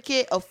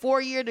certificate, a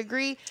 4-year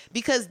degree,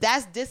 because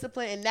that's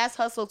discipline and that's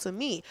hustle to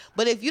me.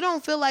 But if you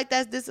don't feel like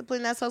that's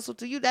discipline, that's hustle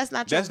to you, that's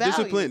not your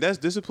value. That's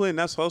discipline,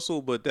 that's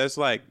hustle, but that's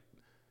like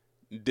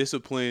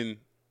discipline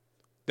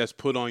that's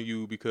put on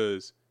you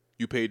because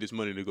you paid this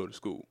money to go to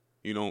school.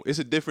 You know, it's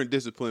a different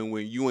discipline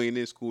when you ain't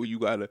in school. You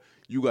gotta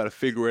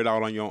figure it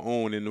out on your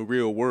own in the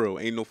real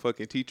world. Ain't no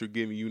fucking teacher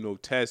giving you no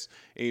tests.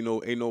 Ain't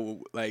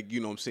no like, you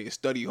know what I'm saying,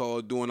 study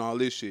hall doing all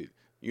this shit.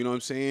 You know what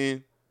I'm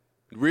saying?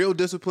 Real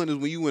discipline is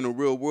when you in the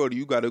real world,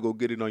 you gotta go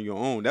get it on your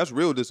own. That's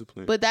real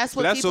discipline. But that's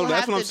what people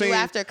have to do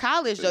after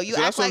college, though. You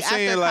act like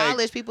after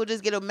college, people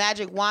just get a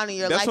magic wand in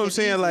your life. That's what I'm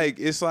saying. Easy. Like,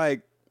 it's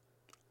like,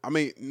 I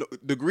mean,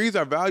 degrees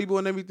are valuable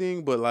and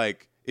everything, but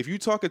like, if you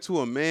talking to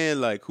a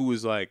man like who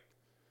is like,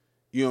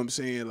 you know what I'm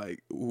saying?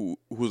 Like,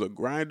 who's a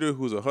grinder,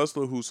 who's a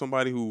hustler, who's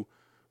somebody who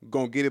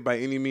gonna get it by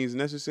any means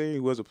necessary,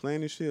 who has a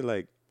plan and shit.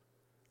 Like,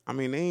 I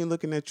mean, they ain't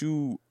looking at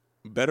you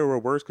better or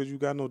worse because you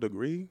got no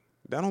degree.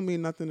 That don't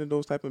mean nothing to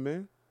those type of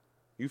men.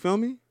 You feel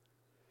me?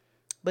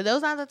 But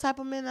those aren't the type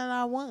of men that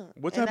I want.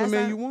 What type of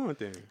man you want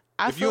then?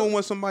 If you don't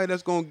want somebody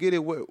that's gonna get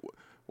it,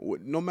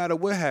 no matter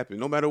what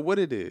happened, no matter what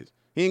it is,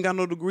 he ain't got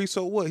no degree,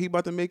 so what? He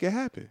about to make it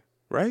happen,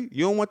 right?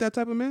 You don't want that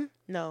type of man?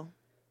 No.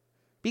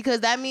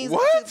 Because that means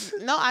what?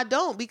 No, I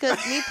don't. Because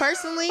me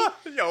personally,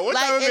 yo, what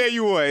type of man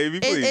you want, Amy?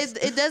 Please.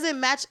 It doesn't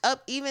match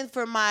up even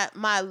for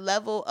my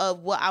level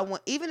of what I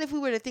want. Even if we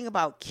were to think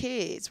about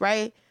kids,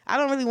 right? I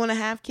don't really want to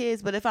have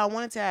kids, but if I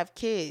wanted to have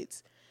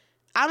kids,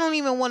 I don't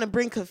even want to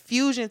bring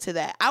confusion to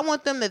that. I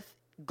want them to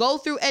go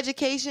through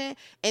education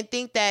and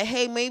think that,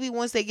 hey, maybe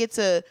once they get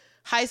to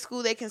high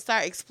school, they can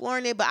start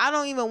exploring it. But I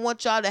don't even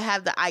want y'all to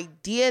have the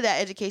idea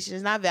that education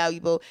is not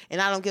valuable,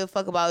 and I don't give a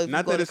fuck about if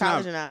you go to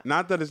college or not.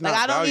 Not that it's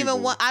not valuable.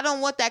 Like, I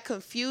don't want that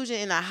confusion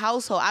in a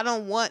household. I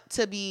want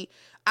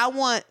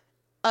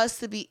us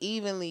to be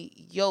evenly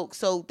yoked.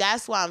 So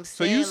that's why I'm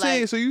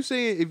saying. So you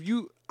saying if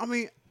you, I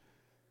mean,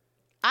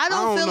 I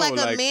don't feel like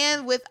a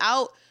man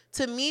without,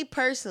 to me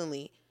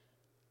personally,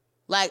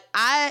 like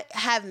I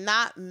have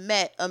not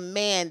met a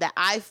man that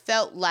I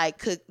felt like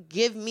could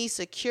give me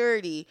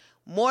security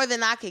more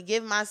than I could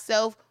give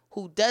myself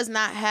who does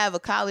not have a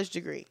college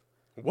degree.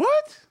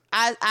 What?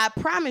 I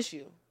promise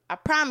you. I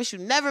promise you.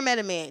 Never met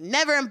a man.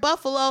 Never in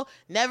Buffalo.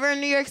 Never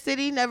in New York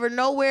City. Never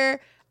nowhere.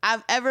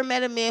 I've ever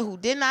met a man who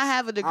did not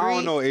have a degree. I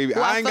don't know, Avi.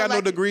 I ain't got no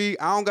like degree.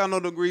 I don't got no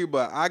degree,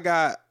 but I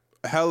got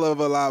a hell of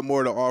a lot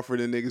more to offer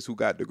than niggas who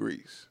got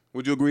degrees.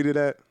 Would you agree to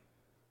that?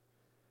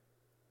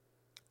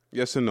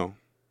 Yes or no?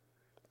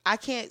 I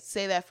can't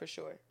say that for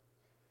sure.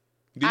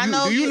 Do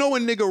you know a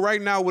nigga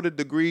right now with a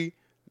degree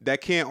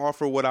that can't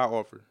offer what I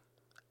offer?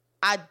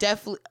 I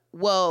definitely.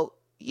 Well,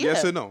 yeah.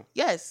 Yes or no?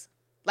 Yes.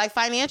 Like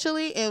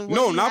financially and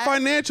no, not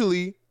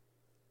financially.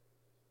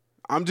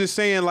 I'm just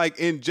saying, like,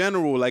 in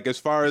general, like, as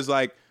far as,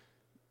 like,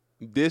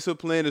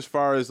 discipline, as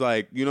far as,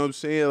 like, you know what I'm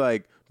saying?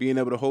 Like, being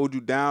able to hold you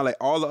down, like,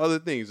 all the other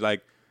things,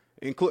 like,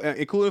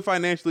 including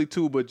financially,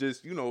 too, but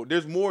just, you know,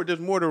 there's more to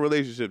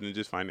relationship than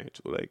just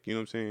financial. Like, you know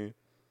what I'm saying?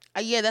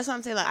 Yeah, that's what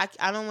I'm saying. Like,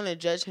 I don't want to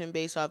judge him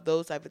based off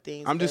those type of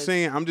things. I'm just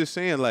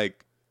saying,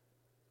 like,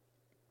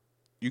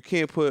 you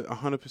can't put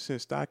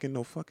 100% stock in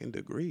no fucking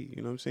degree.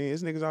 You know what I'm saying?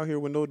 There's niggas out here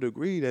with no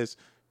degree that's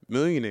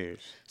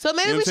millionaires. So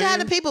maybe you know we should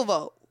have the people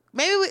vote.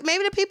 Maybe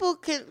the people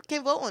can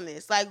vote on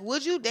this. Like,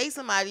 would you date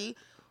somebody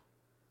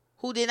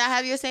who did not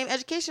have your same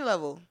education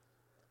level?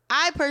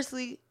 I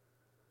personally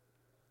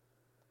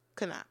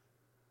could not.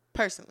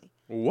 Personally.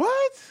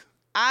 What?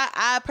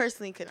 I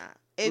personally could not.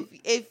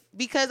 If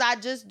because I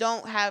just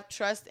don't have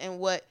trust in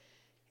what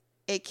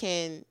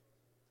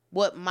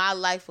my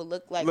life will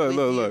look like.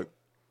 Look.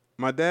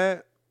 My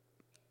dad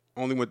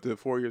only went to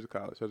 4 years of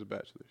college, has a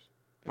bachelor's.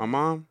 My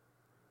mom,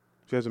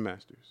 she has a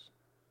master's.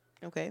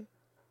 Okay.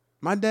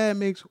 My dad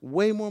makes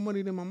way more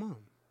money than my mom.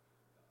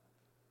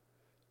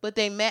 But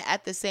they met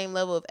at the same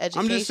level of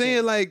education. I'm just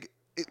saying, like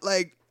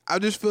I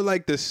just feel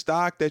like the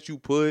stock that you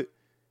put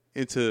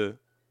into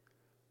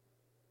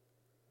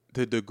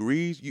the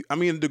degrees,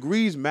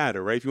 degrees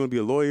matter, right? If you want to be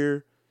a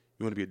lawyer,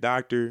 you want to be a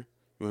doctor,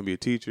 you want to be a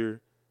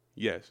teacher,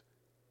 yes.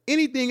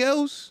 Anything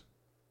else,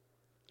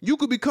 you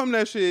could become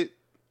that shit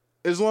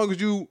as long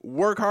as you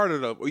work hard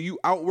enough or you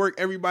outwork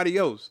everybody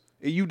else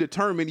and you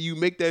determine you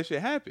make that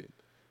shit happen.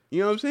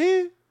 You know what I'm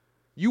saying?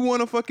 You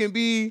want to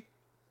be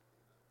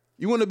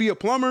a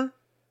plumber?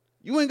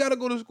 You ain't got to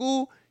go to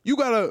school. You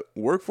got to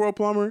work for a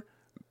plumber,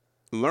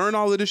 learn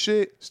all of this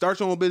shit, start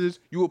your own business.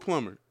 You a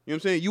plumber. You know what I'm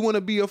saying? You want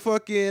to be a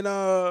fucking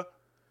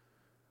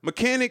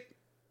mechanic?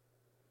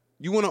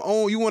 You want to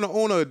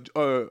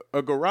own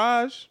a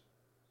garage?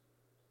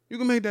 You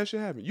can make that shit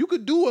happen. You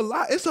could do a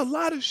lot. It's a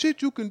lot of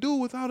shit you can do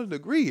without a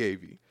degree,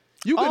 AV.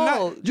 You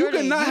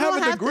cannot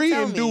have a degree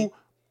and do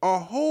a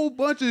whole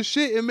bunch of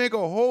shit and make a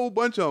whole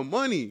bunch of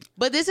money.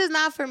 But this is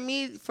not for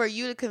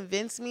you to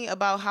convince me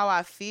about how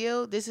I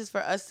feel. This is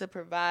for us to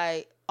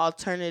provide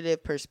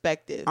alternative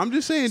perspective. I'm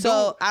just saying.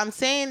 I'm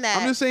saying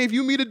if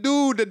you meet a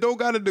dude that don't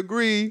got a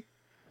degree,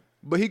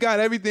 but he got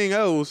everything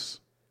else,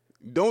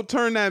 don't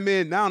turn that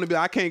man down and be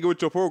like, I can't go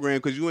with your program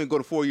because you ain't go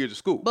to 4 years of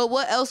school. But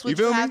what else would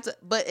you have to?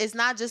 But it's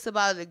not just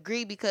about a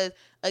degree because,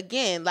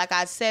 again, like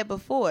I said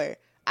before,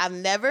 I've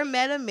never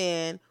met a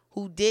man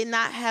who did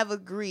not have a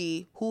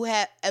degree, who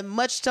had as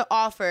much to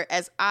offer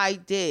as I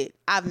did.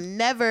 I've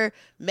never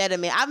met a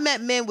man. I've met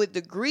men with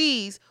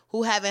degrees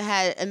who haven't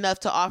had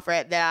enough to offer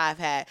that I've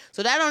had.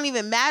 So that don't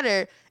even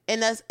matter in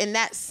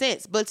that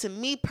sense. But to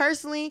me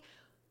personally,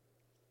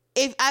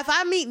 if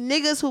I meet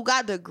niggas who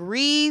got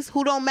degrees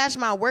who don't match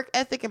my work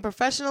ethic and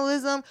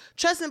professionalism,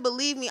 trust and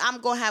believe me, I'm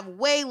gonna have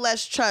way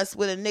less trust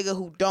with a nigga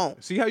who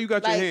don't. See how you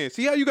got your hand.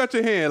 See how you got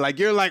your hand. Like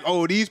you're like,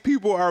 oh, these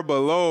people are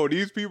below.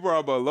 These people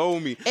are below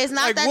me. It's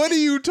not like, that. What are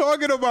you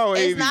talking about,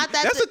 It's AV? not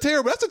that. That's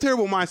a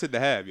terrible mindset to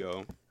have,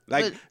 yo.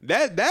 Like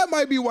that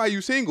might be why you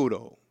single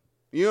though.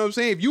 You know what I'm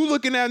saying? If you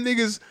looking at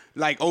niggas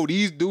like, oh,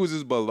 these dudes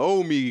is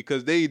below me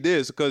because they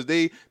this, because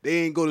they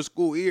ain't go to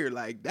school here.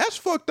 Like that's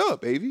fucked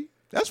up, baby.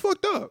 That's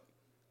fucked up.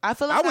 I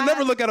feel like I would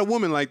never look at a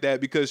woman like that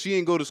because she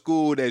ain't go to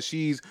school that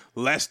she's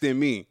less than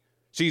me.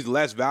 She's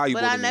less valuable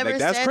than me. But I never like,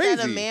 that's said crazy.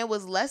 that a man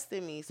was less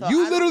than me. So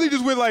you literally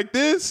just went like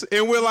this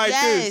and went like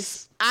this.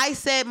 Yes, I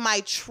said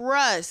my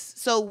trust.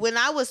 So when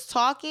I was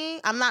talking,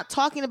 I'm not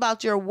talking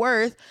about your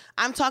worth.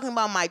 I'm talking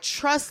about my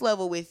trust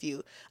level with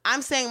you.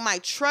 I'm saying my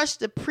trust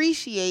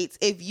depreciates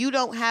if you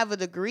don't have a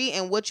degree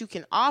and what you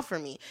can offer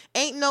me.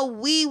 Ain't no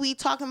we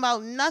talking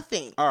about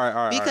nothing. All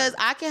right. Because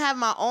I can have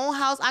my own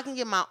house. I can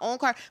get my own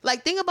car.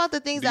 Like, think about the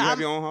things Do you have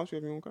your own house? You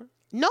have your own car?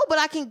 No, but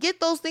I can get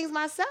those things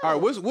myself. All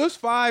right, what's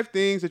 5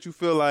 things that you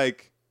feel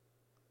like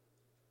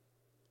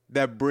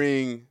that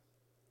bring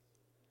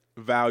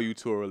value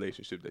to a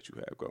relationship that you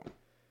have? Go.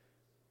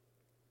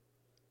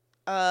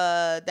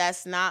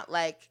 That's not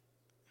like.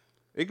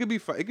 It could be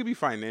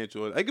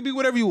financial. It could be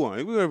whatever you want.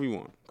 It could be whatever you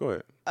want. Go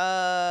ahead.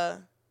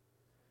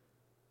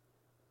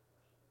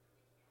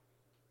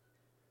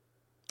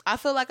 I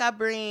feel like I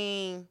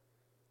bring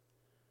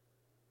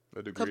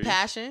a degree.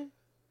 Compassion.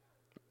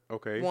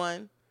 Okay.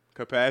 1.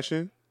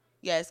 Compassion.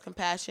 Yes,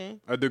 compassion.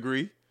 A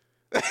degree.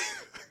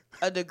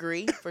 A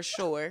degree for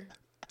sure.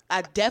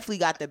 I definitely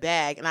got the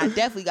bag, and I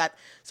definitely got.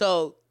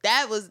 So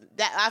that was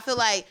that. I feel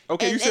like.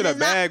 Okay, you said a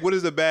bag. What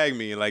does the bag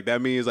mean? Like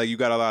that means like you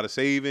got a lot of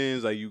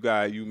savings. Like you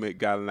got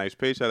a nice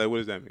paycheck. Like what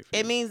does that mean?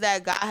 It means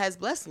that God has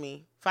blessed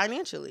me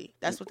financially.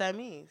 That's what that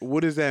means.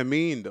 What does that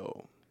mean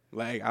though?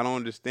 Like, I don't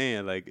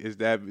understand. Like, does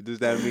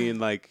that mean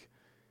like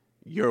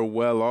you're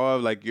well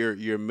off? Like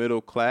you're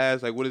middle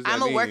class? Like, what does that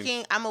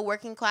mean? I'm a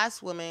working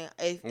class woman.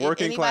 If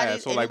Working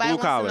class, so like blue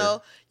wants collar. to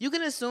know, you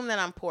can assume that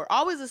I'm poor.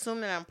 Always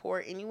assume that I'm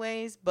poor,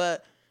 anyways.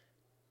 But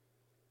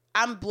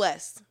I'm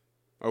blessed.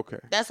 Okay.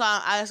 That's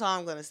all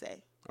I'm gonna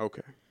say.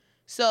 Okay.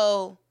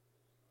 So.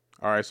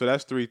 All right, so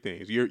that's 3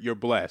 things. You're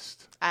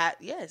blessed.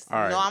 Yes. All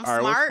right. No, I'm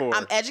smart.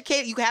 I'm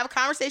educated. You can have a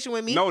conversation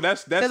with me. No,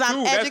 that's 2.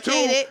 I'm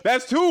educated.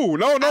 That's 2.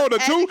 No,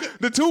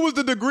 the 2 was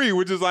the degree,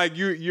 which is like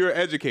you're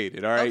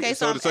educated. All right. Okay,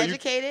 so I'm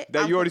educated.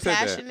 You already said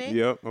compassionate. that.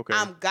 Yep. Okay.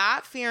 I'm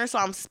God fearing, so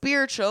I'm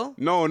spiritual.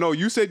 No.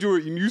 You said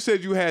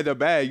you had the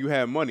bag. You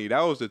had money.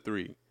 That was the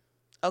 3.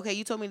 Okay,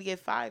 you told me to get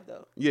 5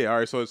 though. Yeah. All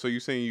right. So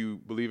you saying you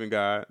believe in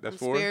God? That's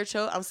 4.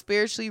 Spiritual. I'm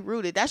spiritually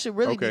rooted. That should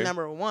really be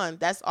number 1.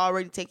 That's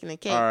already taking the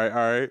cake. All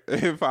right.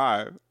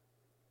 5. And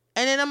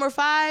then number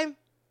 5,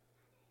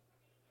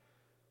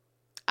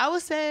 I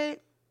would say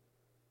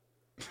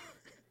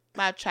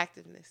my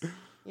attractiveness.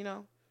 You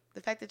know,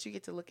 the fact that you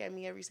get to look at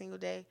me every single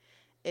day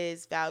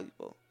is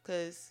valuable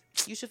because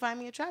you should find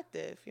me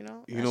attractive. You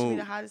know, that should be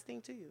the hottest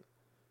thing to you.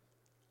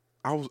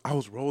 I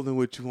was rolling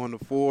with you on the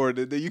 4,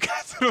 then you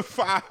got to the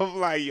 5.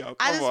 I'm like, yo,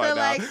 come on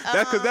now. Like,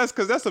 that's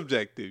because that's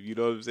subjective. You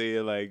know what I'm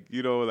saying? Like,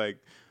 like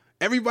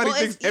everybody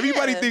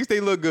thinks they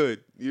look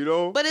good. You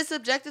know, but it's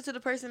subjective to the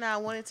person that I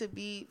wanted to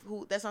be.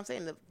 Who? That's what I'm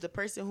saying. The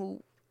person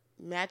who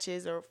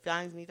matches or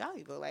finds me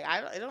valuable. Like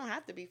it don't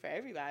have to be for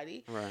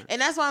everybody. Right.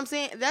 And that's why I'm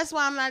saying. That's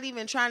why I'm not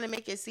even trying to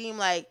make it seem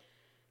like.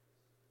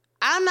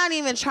 I'm not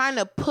even trying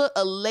to put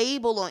a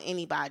label on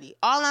anybody.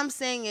 All I'm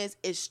saying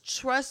is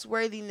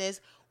trustworthiness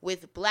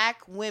with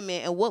Black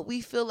women and what we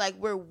feel like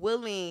we're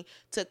willing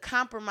to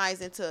compromise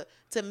and to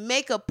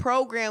make a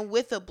program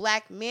with a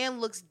Black man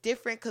looks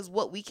different because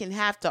what we can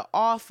have to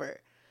offer.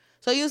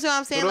 So you see what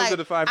I'm saying? So those are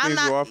the 5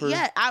 things you offer?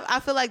 Yeah,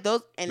 I feel like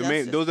those. And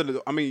those are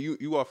the. I mean,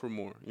 you offer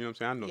more. You know what I'm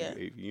saying? I know Yeah.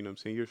 you, Avy. You know what I'm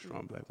saying? You're a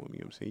strong Black woman. You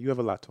know what I'm saying? You have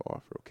a lot to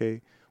offer.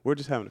 Okay, we're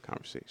just having a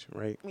conversation,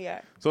 right?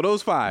 Yeah. So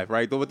those 5,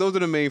 right? But those are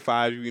the main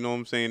 5. You know what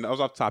I'm saying? That was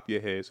off the top of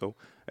your head, so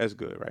that's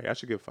good, right? I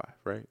should give 5,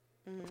 right?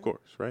 Mm-hmm. Of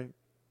course, right?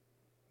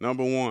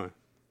 Number 1.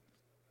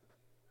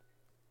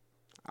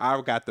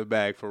 I've got the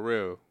bag for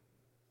real.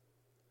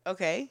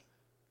 Okay.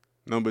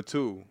 Number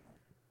 2,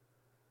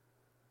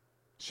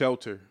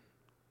 shelter.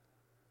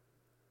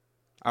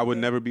 I would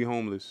never be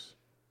homeless.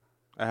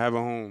 I have a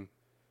home.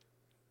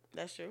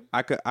 That's true.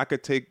 I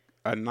could take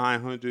a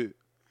 $900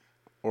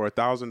 or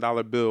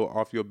 $1,000 bill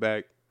off your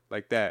back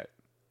like that.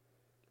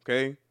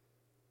 Okay?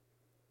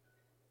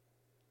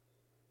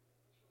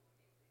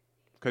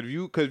 Cause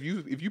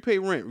if you pay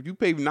rent, if you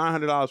pay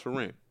 $900 for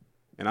rent,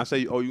 and I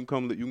say, oh, you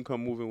can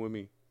come move in with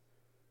me.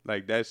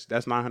 Like that's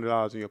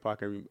 $900 in your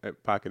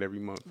pocket every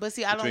month. But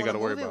see, I don't want to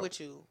move in with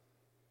you.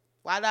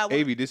 Why do I want?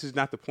 Avy, this is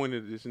not the point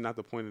of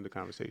the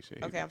conversation.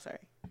 Okay, I'm sorry.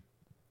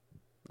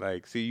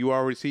 Like, see,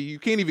 you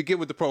can't even get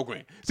with the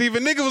program. See, if a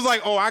nigga was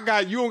like, oh,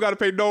 you don't got to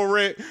pay no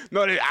rent.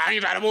 No, I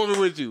ain't got to move in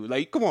with you.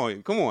 Like, come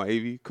on,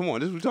 Avy. Come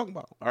on, this is what we're talking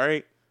about. All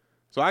right?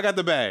 So I got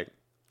the bag.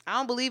 I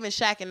don't believe in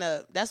shacking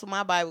up. That's what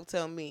my Bible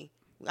tell me.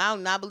 I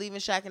do not believe in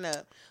shacking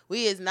up.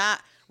 We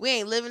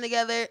ain't living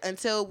together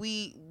until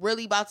we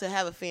really about to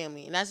have a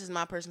family. And that's just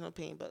my personal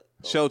opinion. But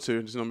shelter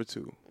is number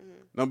 2. Mm-hmm.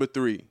 Number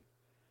 3,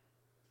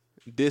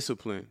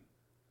 discipline.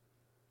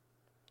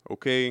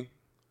 Okay?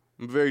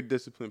 I'm a very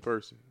disciplined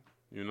person,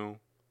 you know?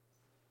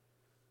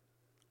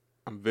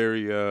 I'm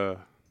very,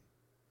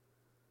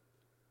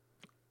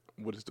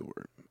 what is the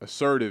word?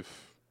 Assertive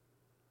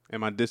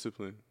in my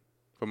discipline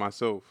for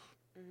myself,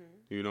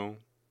 you know?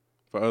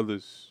 For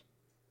others,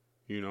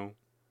 you know?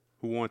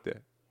 Who want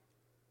that,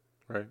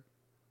 right?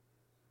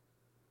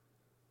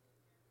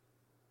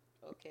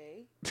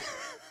 Okay.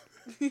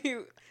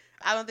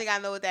 I don't think I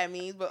know what that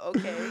means, but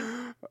okay.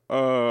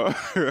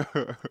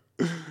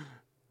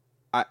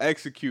 I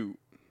execute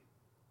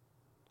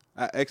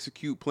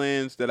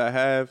plans that I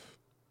have.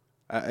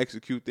 I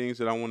execute things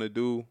that I want to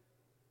do.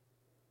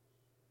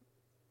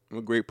 I'm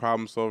a great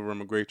problem solver. I'm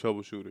a great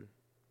troubleshooter.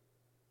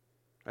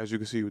 As you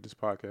can see with this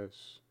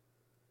podcast.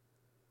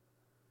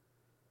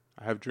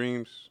 I have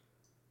dreams.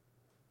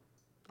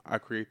 I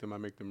create them. I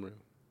make them real.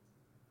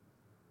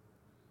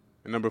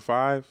 And number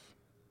 5,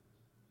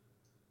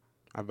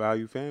 I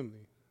value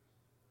family.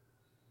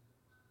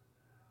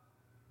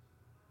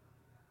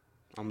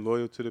 I'm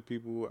loyal to the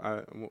people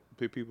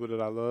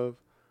that I love.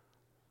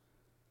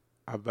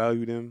 I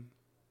value them,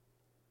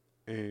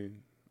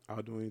 and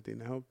I'll do anything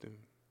to help them.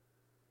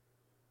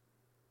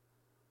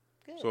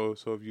 Good.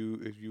 So if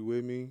you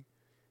with me,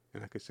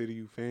 and I consider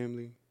you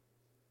family,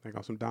 like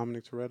on some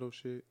Dominic Toretto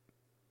shit,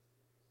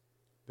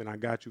 then I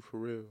got you for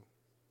real,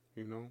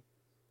 you know?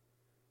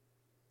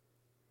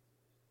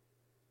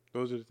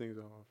 Those are the things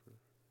I offer.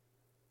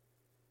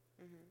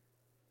 Mm-hmm.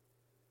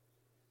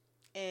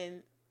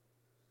 And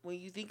when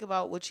you think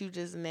about what you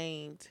just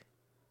named,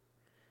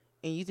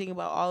 and you think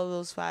about all of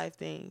those 5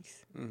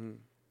 things,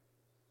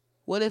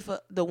 what if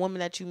the woman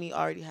that you meet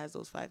already has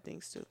those 5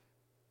 things too?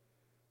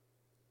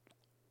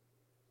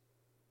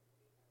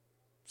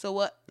 So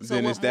what? So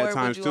then what it's that more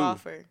times would you two.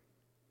 offer?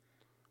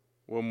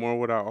 What more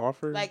would I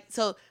offer? Like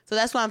so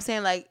that's what I'm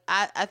saying. Like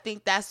I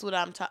think that's what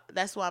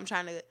that's what I'm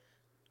trying to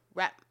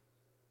wrap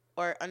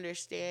or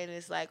understand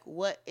is like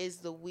what is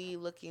the we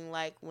looking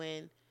like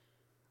when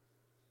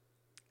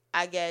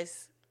I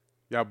guess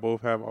y'all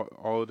both have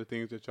all of the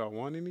things that y'all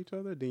want in each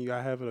other, then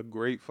y'all having a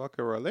great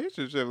fucking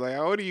relationship. Like,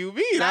 what do you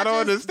mean? I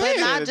don't understand.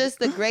 But not just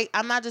the great.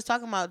 I'm not just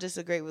talking about just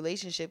a great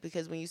relationship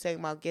because when you're talking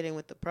about getting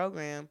with the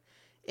program,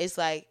 it's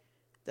like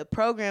the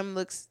program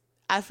looks.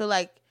 I feel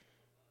like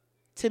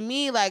to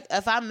me, like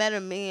if I met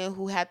a man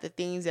who had the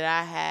things that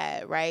I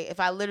had, right? If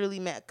I literally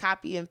met a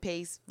copy and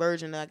paste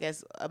version, I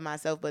guess, of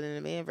myself, but in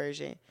a man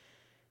version,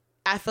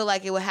 I feel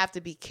like it would have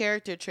to be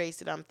character traits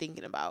that I'm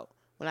thinking about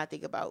when I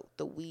think about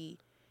the we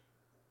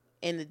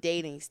in the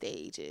dating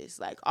stages.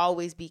 Like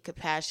always be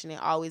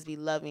compassionate, always be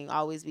loving,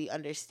 always be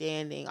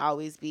understanding,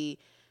 always be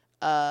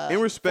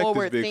and respect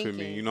is big thinking. for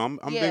me. You know,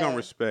 I'm big on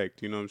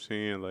respect. You know what I'm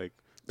saying? Like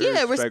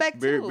respect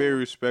very too. very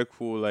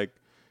respectful. Like,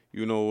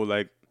 you know,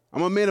 like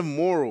I'm a man of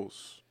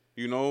morals.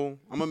 You know,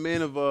 I'm a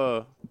man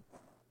of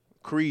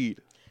creed.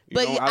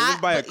 You know, I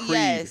live by a creed.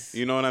 Yes.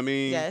 You know what I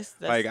mean? Yes.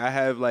 Like I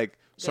have like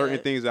certain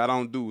things that I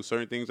don't do,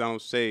 certain things I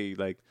don't say,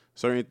 like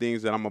certain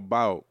things that I'm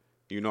about.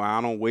 You know,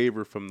 I don't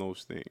waver from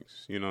those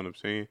things. You know what I'm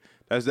saying?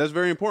 That's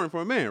very important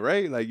for a man,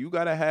 right? Like you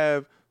gotta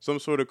have some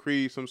sort of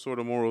creed, some sort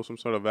of moral, some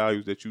sort of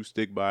values that you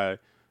stick by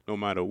no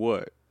matter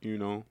what, you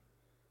know?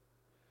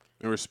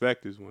 And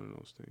respect is one of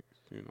those things,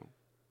 you know.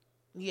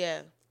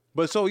 Yeah.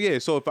 But so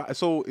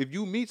if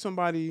you meet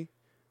somebody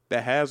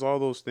that has all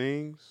those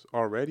things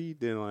already,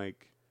 then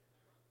like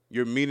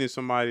you're meeting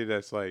somebody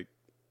that's like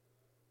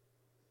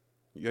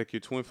your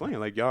twin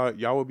flame. Like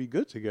y'all would be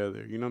good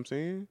together, you know what I'm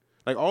saying?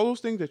 Like all those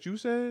things that you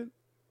said,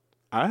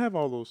 I have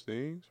all those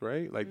things,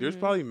 right? Like there's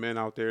probably men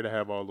out there that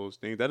have all those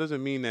things. That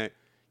doesn't mean that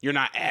you're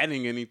not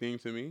adding anything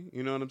to me.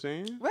 You know what I'm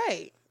saying?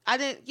 Right. I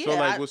didn't. Yeah. So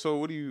like, so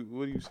what are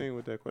you saying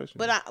with that question?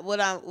 But what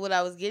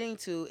I was getting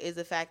to is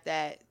the fact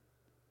that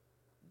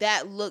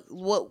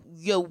what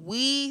your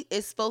we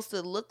is supposed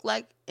to look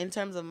like in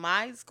terms of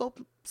my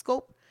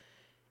scope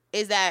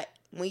is that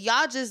when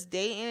y'all just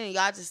dating and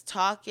y'all just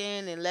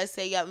talking and let's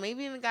say y'all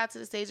maybe even got to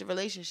the stage of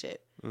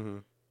relationship. Mm-hmm.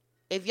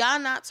 If y'all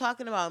not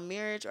talking about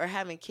marriage or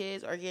having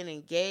kids or getting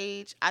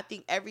engaged, I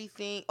think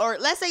everything, or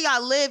let's say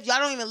y'all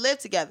don't even live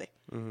together.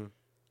 Mm-hmm.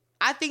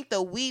 I think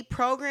the we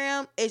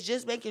program is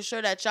just making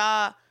sure that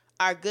y'all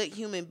are good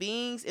human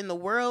beings in the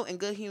world and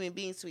good human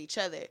beings to each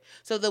other.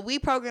 So the we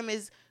program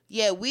is,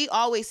 we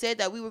always said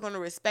that we were going to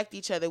respect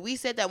each other. We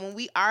said that when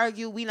we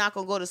argue, we not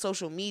going to go to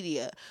social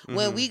media. Mm-hmm.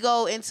 When we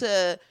go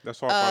into,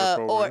 that's all part of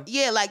the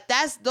program. like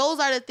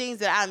those are the things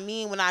that I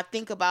mean when I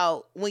think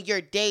about when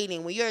you're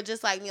dating, when you're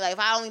just like me, like if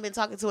I only been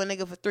talking to a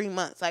nigga for 3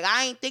 months, like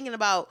I ain't thinking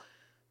about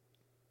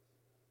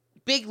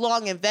big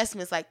long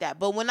investments like that.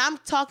 But when I'm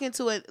talking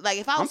to it, like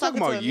if I was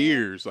talking about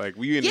years, like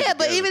we in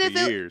but even if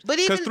years,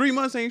 because 3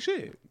 months ain't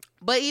shit.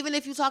 But even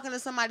if you're talking to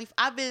somebody,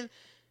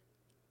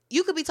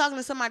 you could be talking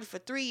to somebody for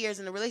 3 years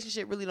and the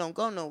relationship really don't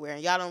go nowhere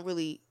and y'all don't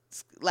really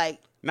like.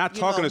 Not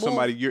talking to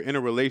somebody, you're in a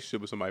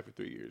relationship with somebody for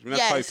 3 years. We're not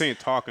probably saying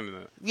talking to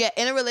them. Yeah,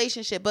 in a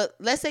relationship. But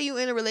let's say you're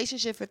in a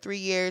relationship for 3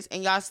 years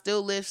and y'all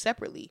still live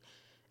separately.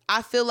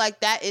 I feel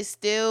like that is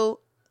still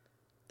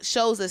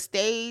shows a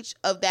stage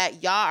of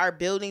that y'all are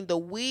building. The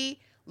we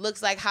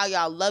looks like how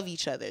y'all love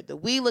each other. The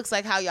we looks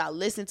like how y'all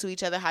listen to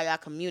each other, how y'all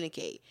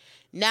communicate.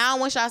 Now,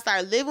 once y'all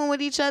start living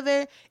with each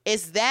other,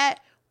 it's that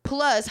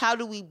plus how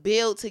do we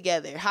build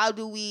together? How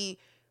do we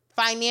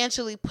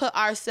financially put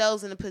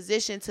ourselves in a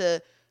position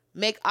to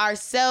make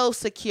ourselves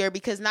secure?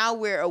 Because now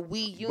we're a we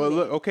unit. But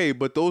look,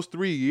 but those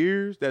 3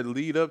 years that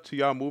lead up to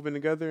y'all moving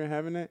together and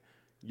having that,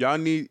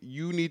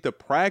 you need to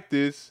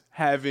practice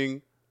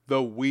having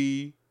the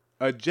we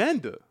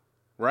agenda,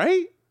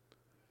 right?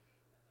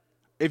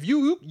 If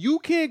you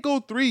can't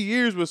go 3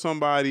 years with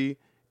somebody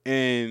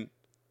and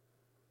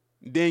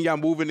then y'all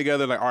moving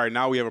together like, all right,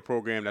 now we have a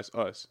program that's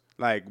us.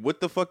 Like, what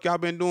the fuck y'all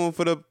been doing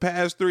for the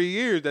past 3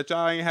 years that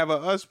y'all ain't have a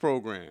us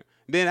program?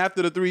 Then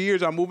after the 3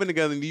 years y'all moving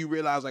together and you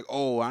realize like,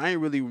 oh, I ain't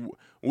really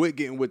with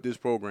getting with this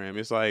program.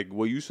 It's like,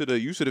 well, you should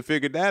have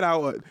figured that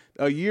out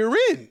a year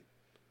in.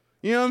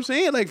 You know what I'm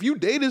saying? Like if you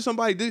dated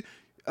somebody,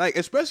 like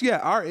especially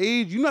at our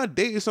age, you're not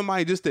dating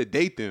somebody just to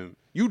date them.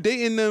 You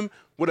dating them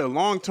with a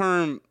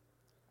long-term,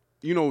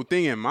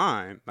 thing in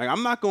mind. Like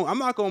I'm not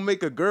gonna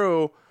make a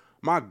girl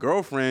my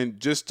girlfriend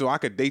just so I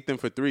could date them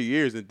for 3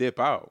 years and dip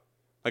out.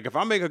 Like if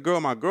I make a girl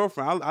my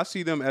girlfriend, I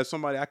see them as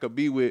somebody I could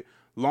be with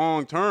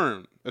long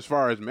term as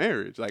far as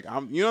marriage. Like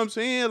you know what I'm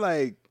saying?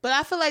 Like, but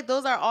I feel like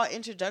those are all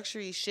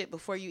introductory shit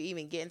before you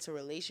even get into a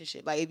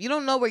relationship. Like if you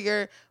don't know where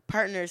your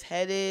partner's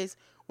head is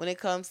when it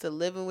comes to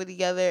living with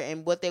each other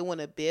and what they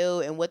want to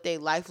build and what their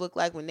life look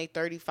like when they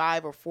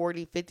 35 or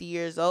 40, 50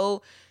 years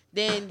old,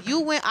 then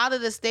you went out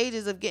of the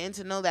stages of getting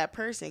to know that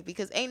person,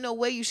 because ain't no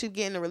way you should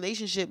get in a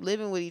relationship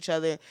living with each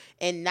other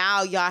and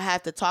now y'all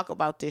have to talk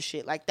about this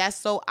shit. Like, that's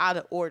so out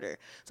of order.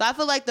 So I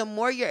feel like the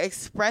more you're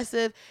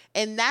expressive,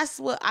 and that's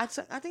what I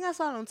think I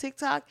saw it on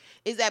TikTok,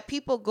 is that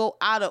people go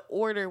out of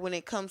order when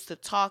it comes to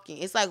talking.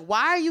 It's like,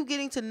 why are you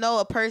getting to know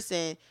a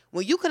person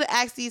when you could have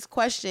asked these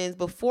questions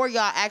before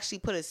y'all actually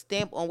put a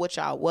stamp on what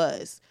y'all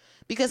was?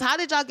 Because how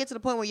did y'all get to the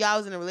point where y'all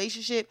was in a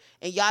relationship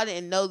and y'all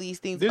didn't know these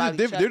things about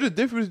each other? There's a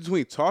difference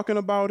between talking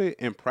about it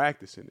and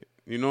practicing it.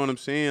 You know what I'm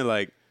saying?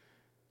 Like,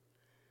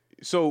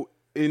 so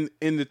in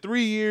the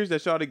 3 years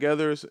that y'all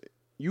together,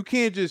 you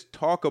can't just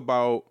talk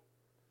about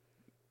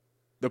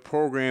the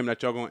program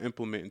that y'all gonna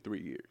implement in 3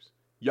 years.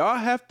 Y'all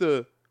have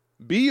to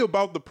be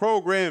about the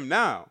program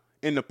now,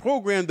 and the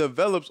program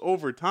develops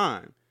over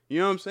time. You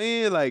know what I'm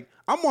saying? Like,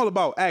 I'm all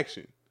about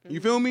action. You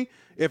feel me?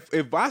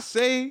 If I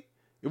say,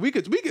 we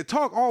could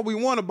talk all we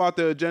want about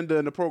the agenda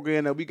and the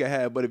program that we could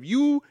have, but if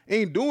you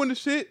ain't doing the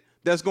shit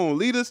that's gonna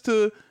lead us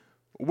to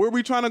where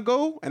we trying to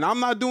go, and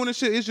I'm not doing the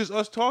shit, it's just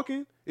us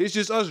talking, it's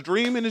just us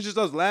dreaming, it's just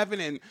us laughing,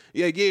 and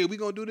yeah, we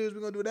gonna do this, we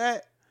gonna do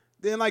that.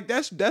 Then like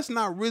that's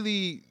not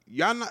really,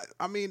 y'all not.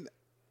 I mean,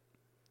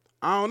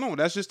 I don't know.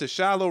 That's just a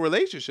shallow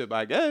relationship,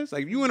 I guess.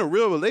 Like, if you in a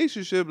real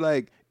relationship,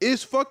 like,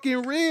 it's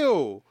fucking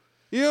real.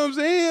 You know what I'm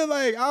saying?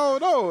 Like, I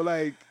don't know,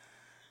 like.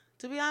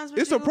 To be honest with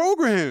you, it's a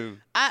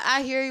program.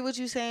 I hear you what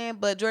you're saying,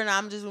 but Jordan,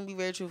 I'm just gonna be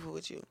very truthful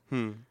with you.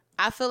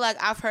 I feel like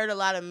I've heard a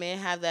lot of men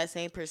have that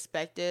same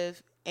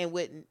perspective, and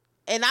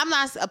I'm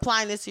not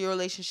applying this to your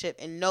relationship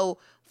in no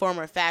form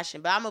or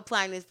fashion, but I'm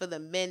applying this for the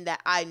men that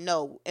I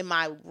know in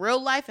my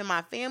real life, in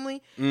my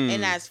family,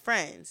 and as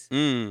friends.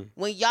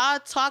 When y'all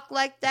talk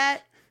like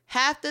that,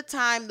 half the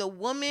time the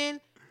woman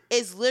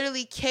is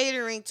literally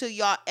catering to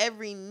y'all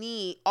every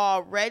need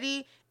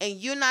already, and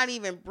you're not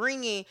even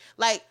bringing,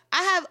 like,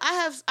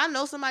 I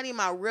know somebody in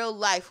my real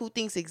life who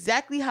thinks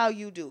exactly how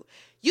you do.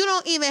 You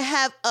don't even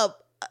have I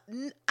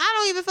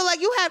don't even feel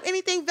like you have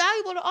anything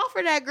valuable to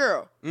offer that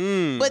girl.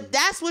 But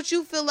that's what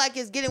you feel like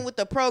is getting with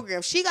the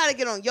program. She got to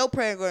get on your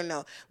program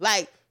though.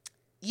 Like,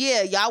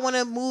 yeah, y'all want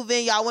to move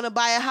in, y'all want to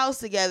buy a house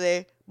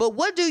together, but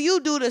what do you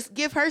do to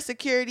give her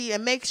security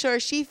and make sure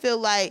she feel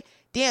like,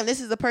 damn, this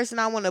is the person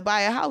I want to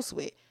buy a house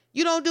with?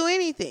 You don't do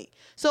anything.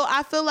 So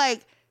I feel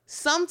like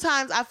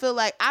sometimes I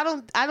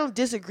don't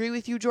disagree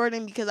with you,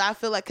 Jordan, because I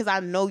feel like, because I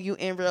know you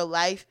in real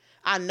life,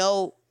 I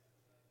know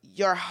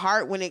your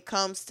heart when it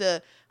comes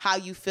to how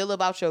you feel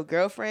about your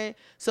girlfriend.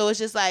 So it's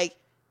just like,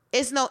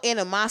 it's no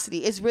animosity.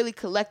 It's really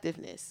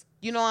collectiveness.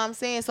 You know what I'm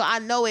saying? So I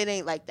know it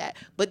ain't like that.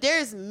 But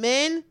there's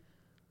men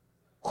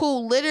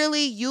who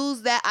literally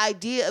use that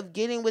idea of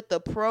getting with the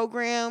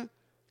program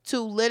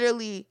to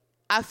literally,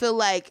 I feel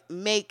like,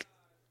 make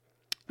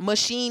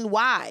machine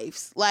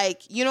wives,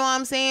 like, you know what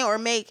I'm saying, or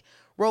make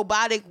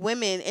robotic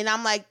women. And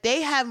I'm like,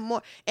 they have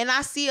more, and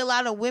I see a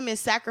lot of women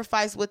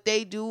sacrifice what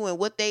they do and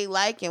what they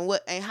like and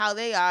how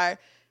they are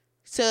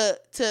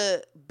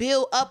to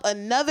build up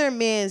another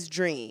man's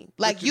dream.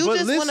 Like, you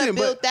just want to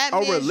build that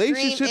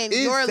man's dream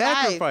in your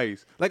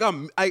life. Like,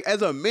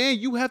 as a man,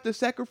 you have to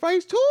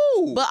sacrifice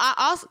too. But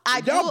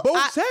I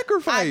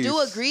do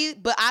agree,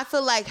 but I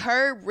feel like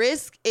her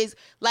risk is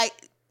like,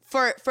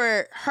 for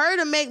her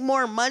to make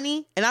more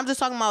money, and I'm just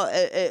talking about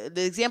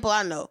the example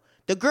I know.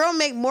 The girl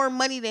make more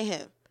money than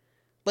him,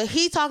 but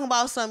he talking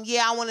about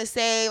I want to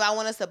save, I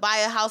want us to buy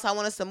a house, I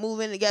want us to move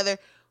in together.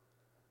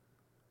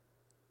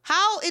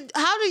 How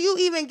do you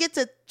even get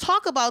to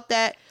talk about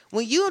that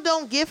when you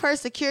don't give her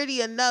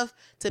security enough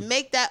to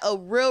make that a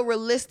real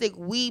realistic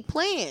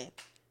plan?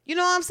 You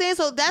know what I'm saying?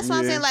 So that's what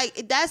I'm saying. Like,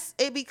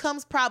 it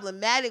becomes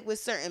problematic with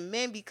certain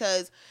men,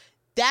 because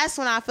that's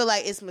when I feel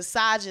like it's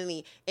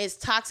misogyny, it's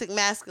toxic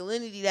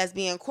masculinity that's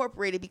being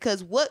incorporated.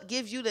 Because what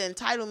gives you the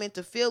entitlement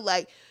to feel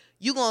like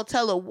you gonna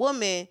tell a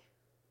woman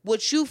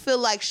what you feel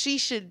like she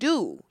should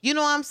do? You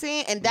know what I'm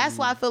saying? And that's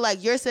why I feel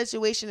like your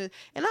situation is,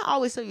 and I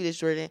always tell you this,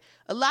 Jordan,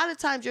 a lot of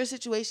times your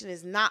situation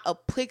is not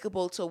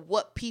applicable to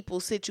what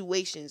people's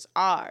situations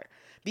are,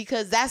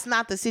 because that's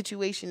not the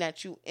situation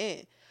that you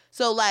in.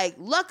 So, like,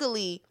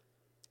 luckily,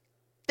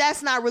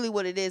 that's not really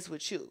what it is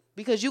with you,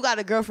 because you got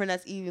a girlfriend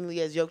that's evenly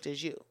as yoked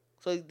as you.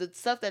 So the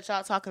stuff that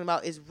y'all talking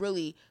about is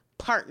really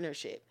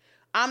partnership.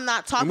 I'm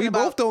not talking about...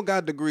 we both don't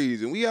got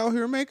degrees, and we out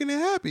here making it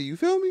happy. You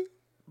feel me?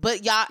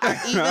 But y'all are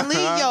evenly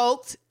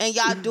yoked, and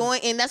y'all doing...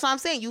 And that's what I'm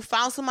saying. You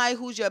found somebody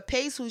who's your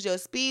pace, who's your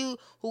speed,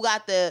 who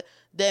got the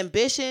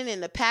ambition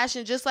and the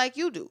passion just like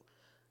you do.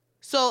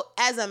 So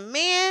as a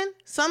man,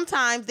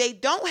 sometimes they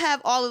don't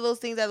have all of those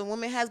things that a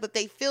woman has, but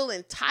they feel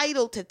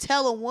entitled to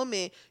tell a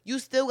woman, you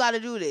still got to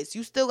do this.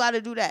 You still got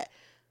to do that.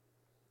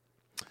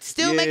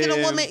 Still making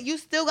a woman, you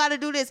still got to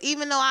do this,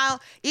 even though I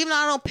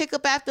don't pick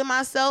up after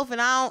myself,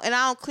 and I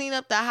don't clean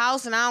up the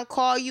house, and I don't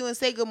call you and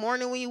say good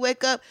morning when you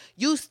wake up.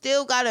 You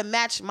still got to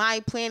match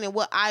my plan and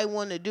what I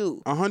want to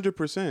do.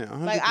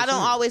 100%. Like, I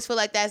don't always feel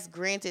like that's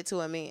granted to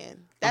a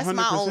man. That's 100%.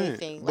 My only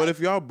thing. But if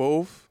y'all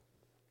both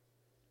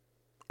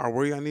are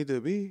where y'all need to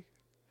be,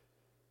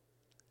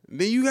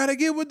 then you gotta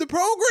get with the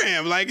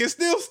program. Like, it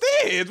still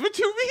stands. What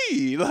you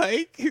mean?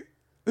 Like,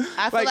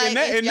 I feel like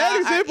in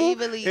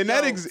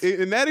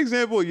that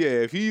example, yeah.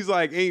 If he's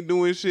like ain't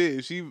doing shit,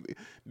 if she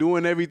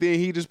doing everything,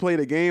 he just played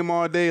a game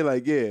all day.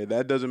 Like, yeah,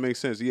 that doesn't make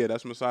sense. Yeah,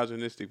 that's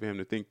misogynistic for him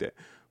to think that.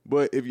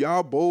 But if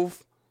y'all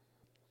both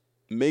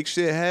make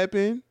shit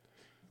happen,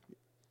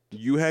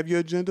 you have your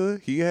agenda,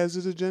 he has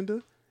his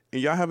agenda,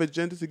 and y'all have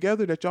agenda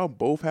together that y'all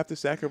both have to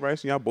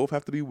sacrifice and y'all both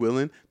have to be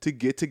willing to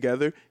get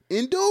together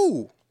and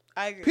do.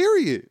 I agree.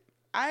 Period.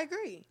 I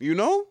agree. You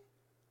know?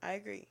 I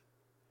agree.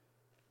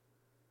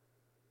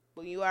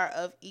 When you are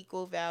of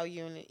equal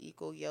value and an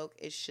equal yoke,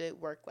 it should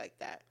work like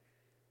that.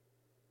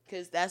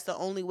 Because that's the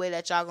only way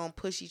that y'all going to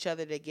push each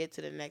other to get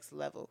to the next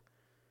level.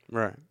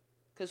 Right.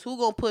 Because who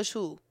going to push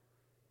who?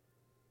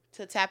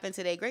 To tap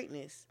into their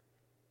greatness.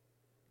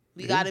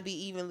 We got to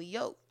be evenly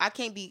yoked. I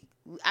can't be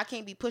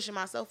pushing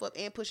myself up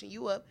and pushing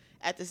you up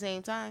at the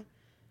same time.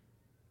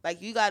 Like,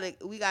 we gotta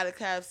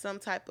have some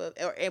type of,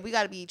 and we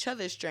gotta be each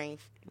other's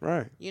strength.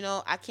 Right. You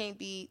know, I can't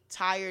be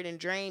tired and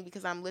drained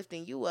because I'm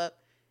lifting you up,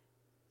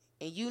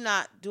 and you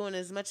not doing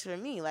as much for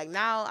me. Like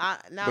now.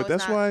 But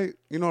that's why,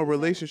 you know, a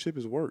relationship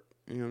is work.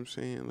 You know what I'm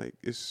saying? Like,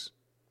 it's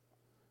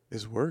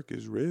work.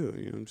 It's real.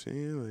 You know what I'm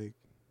saying? Like,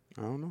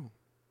 I don't know.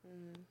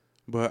 Mm-hmm.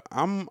 But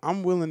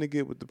I'm willing to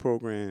get with the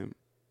program.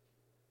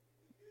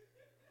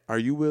 Are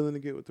you willing to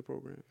get with the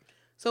program?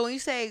 So when you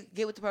say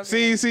get with the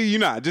program, see, you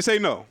not. Just say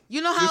no.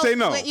 You know how? Just say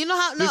no. You know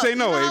how? No. Just say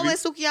no. You know how Avi. when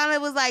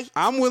Sukihana was like,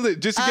 I'm willing.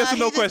 Just a yes or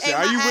no question.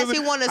 Are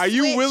you willing? Are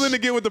you willing to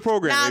get with the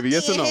program, now baby?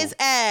 Yes or no? His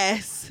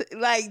ass.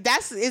 Like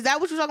is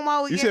that what you're talking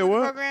about? When you said what?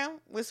 The program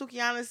when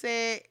Sukihana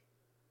said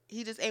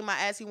he just ate my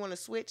ass. He want to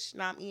switch.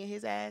 Now I'm eating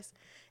his ass.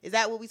 Is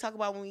that what we talk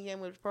about when we get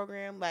with the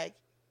program? Like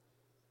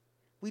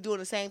we doing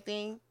the same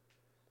thing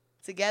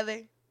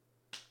together?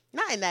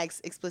 Not in that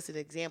explicit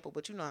example,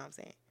 but you know what I'm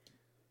saying.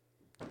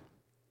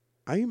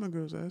 I eat my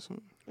girl's ass. What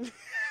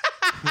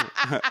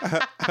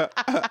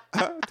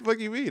the fuck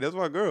you mean? That's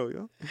my girl,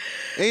 yo.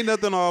 Ain't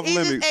nothing off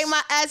limits. He just ate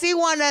my ass. He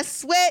want to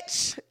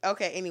switch.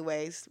 Okay,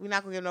 anyways. We're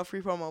not going to give no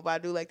free promo, but I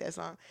do like that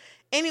song.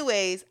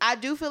 Anyways, I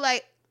do feel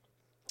like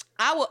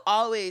I would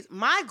always...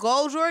 My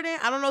goal, Jordan,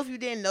 I don't know if you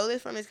didn't know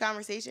this from this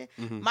conversation.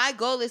 Mm-hmm. My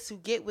goal is to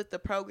get with the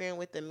program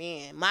with the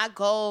man. My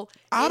goal is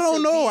I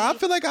don't know. I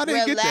feel like I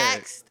didn't get that.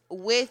 Relaxed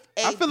with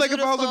a I feel like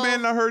if I was a man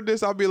and I heard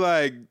this, I'd be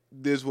like,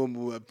 this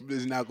woman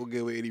is not going to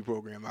get with any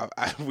program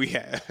we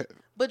have.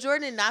 But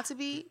Jordan, not to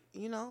be,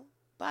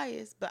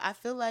 biased, but I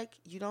feel like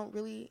you don't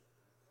really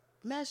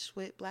mesh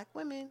with black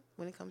women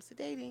when it comes to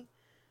dating.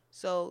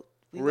 So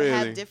we would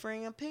have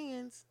differing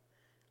opinions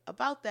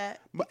about that.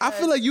 But I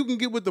feel like you can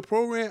get with the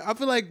program. I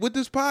feel like with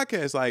this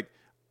podcast, like,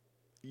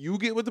 you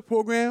get with the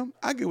program,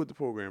 I get with the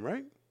program,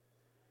 right?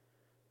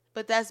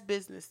 But that's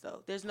business,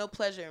 though. There's no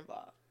pleasure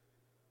involved.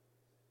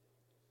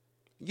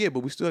 Yeah,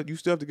 but you still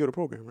have to get a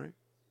program, right?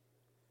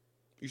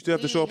 You still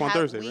have to show up on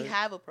Thursday, right? We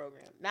have a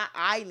program. Not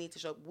I need to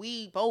show up.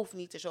 We both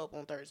need to show up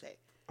on Thursday.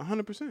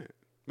 100%.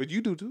 But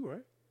you do too,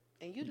 right?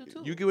 And you do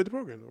too. You get with the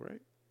program, though,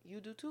 right? You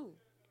do too.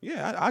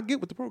 Yeah, I get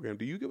with the program.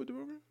 Do you get with the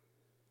program?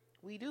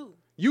 We do.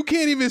 You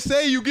can't even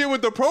say you get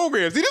with the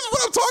program. See, this is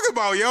what I'm talking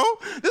about, yo.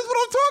 This is what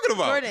I'm talking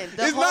about. Jordan,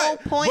 the whole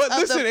point but of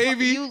listen,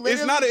 Avi,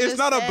 it's not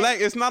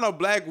a said.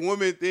 black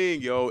woman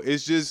thing, yo.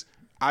 It's just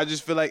I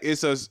just feel like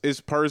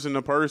it's person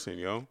to person,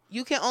 yo.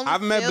 You can only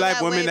I've met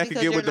black women that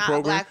can get with the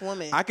program. I've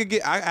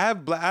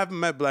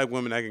met black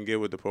women that can get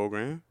with the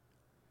program.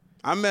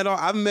 I've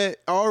met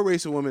all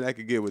race of women that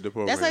can get with the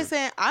program. That's like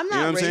saying I'm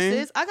not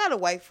racist. I got a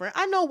white friend.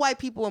 I know white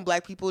people and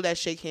black people that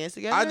shake hands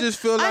together. I just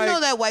feel like I know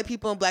that white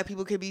people and black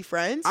people can be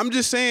friends. I'm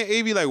just saying,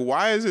 Avi, like,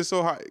 why is it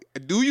so hard?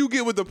 Do you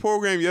get with the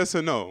program? Yes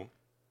or no?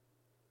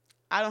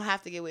 I don't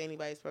have to get with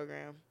anybody's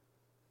program,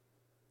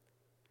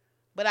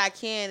 but I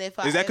can if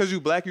I. Is that because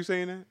you black? You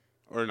saying that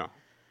or no?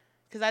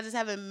 Because I just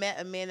haven't met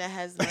a man that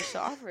has as much to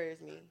offer as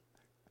me.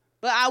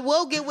 But I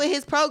will get with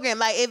his program.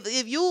 Like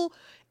if you.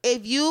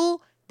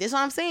 This is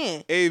what I'm saying.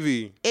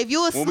 AV. If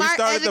you a smart,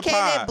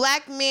 educated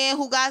black man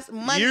who got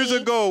money years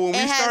ago when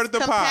we started the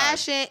pod,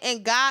 compassion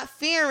and God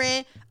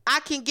fearing, I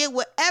can get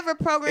whatever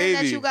program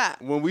that you got.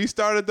 When we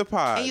started the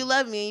pod, and you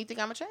love me and you think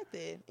I'm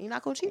attractive, you're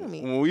not gonna cheat on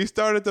me. When we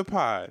started the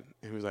pod,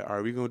 and he was like, "All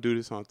right, we gonna do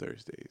this on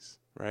Thursdays,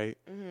 right?"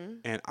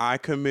 Mm-hmm. And I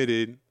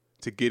committed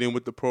to getting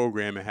with the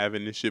program and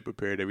having this shit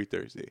prepared every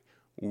Thursday.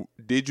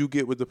 Did you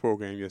get with the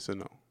program? Yes or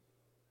no?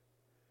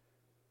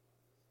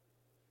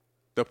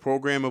 The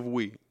program of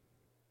we.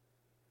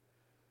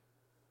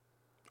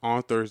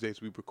 On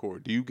Thursdays we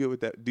record. Do you get with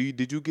that?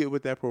 Did you get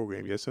with that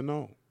program? Yes or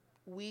no?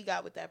 We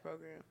got with that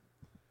program.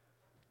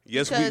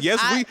 Yes, we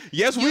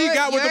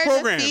got with the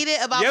program.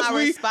 About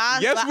my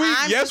response,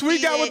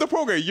 we got with the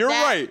program. You're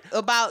right.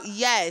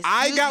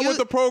 I got with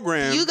the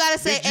program. You gotta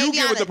say, did you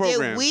get with the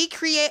program? Did we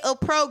create a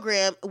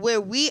program where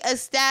we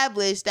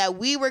established that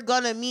we were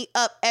gonna meet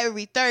up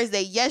every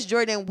Thursday? Yes,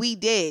 Jordan, we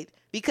did.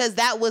 Because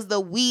that was the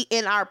we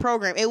in our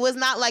program. It was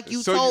not like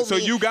you told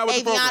me, you got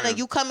with the program.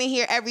 You come in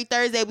here every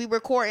Thursday, we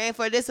recording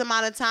for this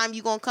amount of time,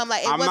 you gonna come.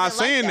 Like, I'm not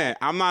saying that.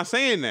 I'm not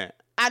saying that.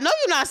 I know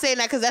you're not saying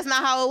that because that's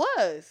not how it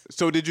was.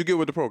 So did you get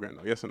with the program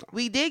though? Yes or no?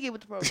 We did get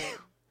with the program.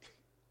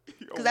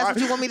 Because that's what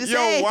you want me to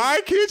say. Yo,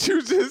 why can't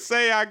you just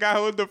say I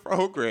got with the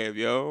program,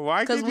 yo?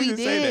 Why can't you just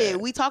say that?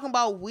 We talking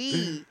about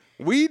we.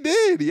 We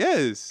did,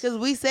 yes. Because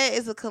we said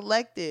it's a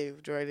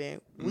collective,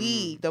 Jordan.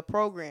 We, the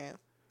program.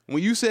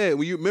 When you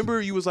remember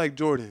you was like,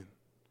 Jordan,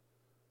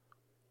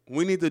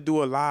 we need to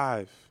do a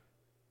live.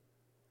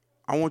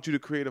 I want you to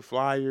create a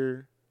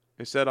flyer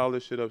and set all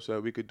this shit up so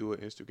that we could do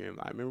an Instagram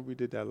live. Remember we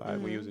did that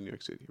live when you was in New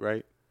York City,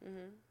 right?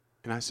 Mm-hmm.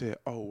 And I said,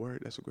 oh,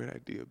 word, that's a great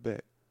idea,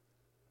 bet.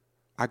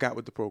 I got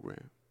with the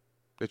program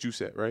that you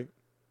said, right?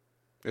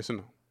 Yes or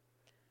no?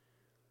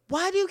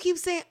 Why do you keep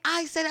saying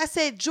I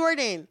said,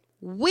 Jordan,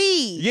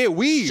 we. Yeah,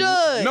 we.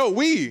 Should. No,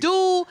 we.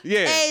 Do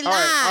a live. All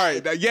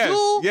right.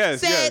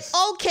 Yes, said,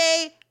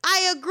 okay,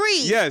 I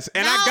agree. Yes,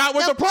 and now I got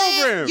with the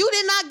program. You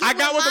did not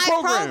get with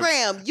my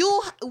program.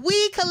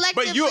 We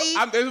collectively.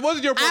 But it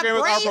wasn't your program, it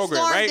was our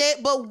program, right?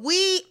 It, but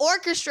we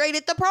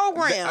orchestrated the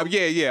program.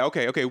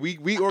 Okay.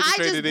 We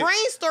orchestrated it. I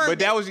just brainstormed but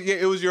that was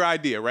it was your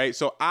idea, right?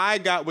 So I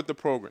got with the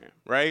program,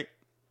 right?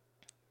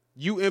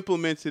 You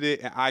implemented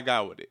it, and I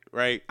got with it,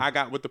 right? I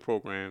got with the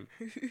program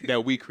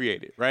that we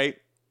created, right?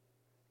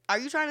 Are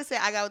you trying to say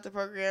I got with the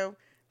program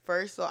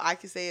first so I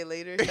can say it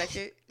later,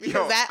 second? Because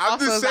Yo, that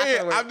also is not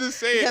gonna work. I'm just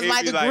saying. Because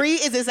my degree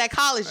is in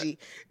psychology.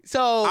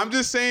 So I'm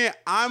just saying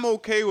I'm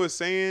okay with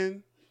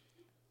saying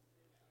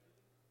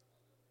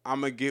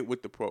I'm going to get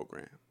with the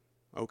program.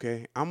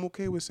 Okay? I'm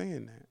okay with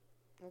saying that.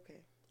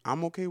 Okay.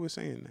 I'm okay with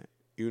saying that,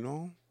 you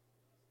know?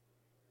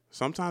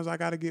 Sometimes I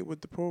got to get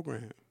with the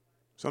program.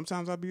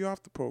 Sometimes I'll be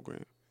off the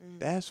program.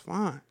 That's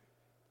fine.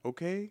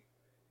 Okay?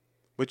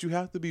 But you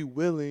have to be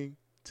willing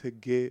to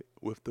get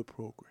with the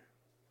program.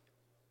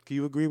 Can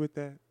you agree with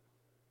that?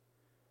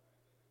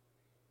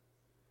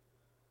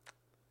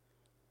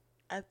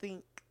 I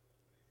think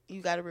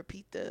you got to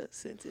repeat the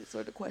sentence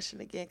or the question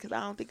again because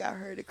I don't think I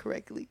heard it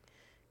correctly.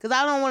 Because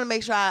I don't want to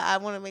make sure I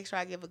want to make sure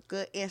I give a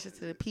good answer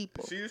to the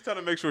people. She was trying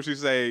to make sure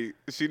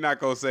she not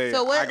going to say,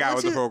 I got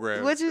with the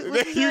program.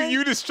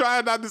 You just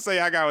trying not to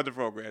say, I got with the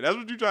program. That's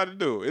what you trying to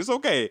do. It's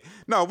okay.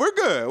 No, we're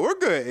good. We're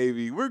good,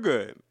 AV. We're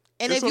good.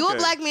 And if you're a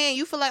black man,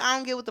 you feel like I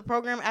don't get with the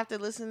program after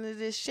listening to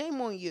this,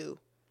 shame on you.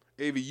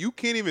 AV, you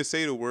can't even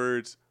say the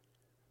words,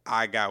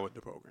 I got with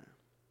the program.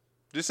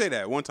 Just say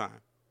that one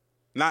time.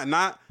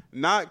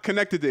 Not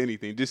connected to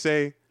anything. Just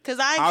say, because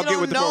I ain't get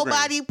on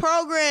nobody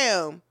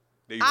program.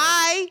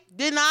 I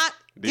did not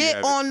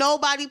get on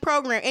nobody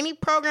program. Any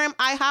program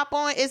I hop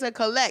on is a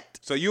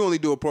collect. So you only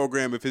do a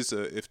program if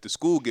the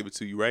school give it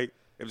to you, right?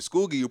 If the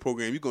school give you a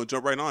program, you're going to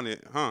jump right on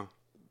it, huh?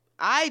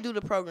 I do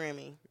the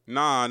programming.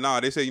 Nah.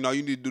 They say, you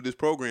need to do this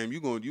program. You're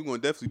going to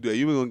definitely do that.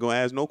 You ain't going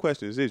to ask no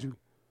questions, is you?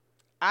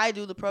 I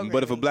do the program.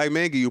 But if a black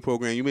man give you a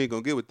program, you ain't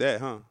going to get with that,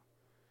 huh?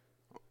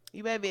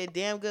 You better be a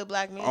damn good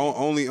black man.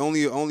 Only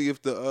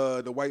if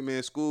the white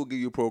man school give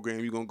you a program,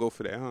 you going to go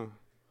for that, huh?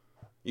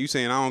 You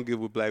saying I don't give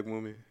with black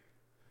women.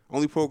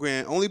 Only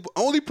programs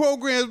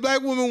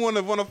black women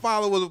want to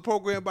follow was a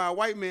program by a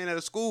white man at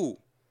a school.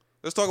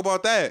 Let's talk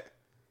about that.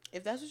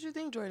 If that's what you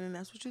think, Jordan,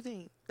 that's what you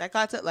think. Like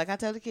I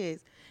tell the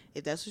kids,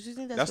 if that's what you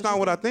think, that's not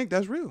what I think.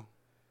 That's real.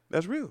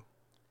 That's real.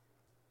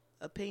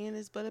 Opinion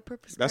is but a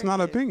perspective. That's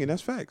not opinion.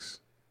 That's facts.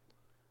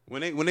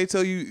 When they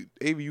tell you,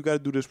 Avery, you got to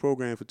do this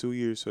program for 2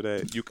 years so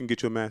that you can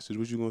get your master's,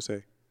 what you gonna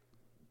say?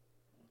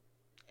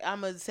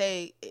 I'm going to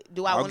say,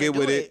 do I want to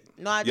do it?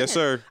 No, I didn't. Yes,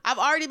 sir. I've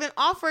already been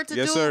offered to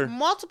do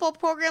multiple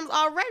programs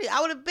already.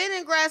 I would have been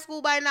in grad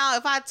school by now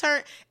if I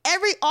turned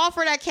every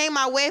offer that came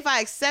my way. If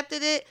I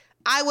accepted it,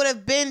 I would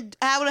have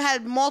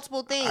had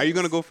multiple things. Are you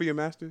going to go for your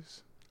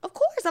master's? Of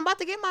course. I'm about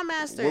to get my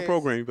master's. What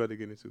program you about to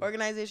get into?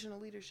 Organizational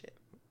leadership.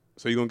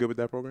 So you going to get with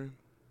that program?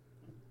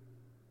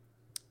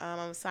 I'm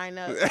going to sign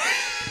up.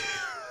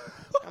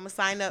 I'm going to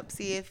sign up,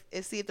 see if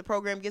the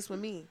program gets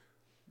with me.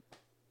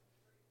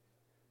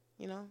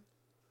 You know?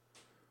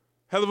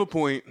 Hell of a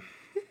point.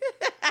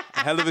 A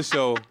hell of a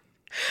show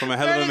from a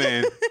hell of a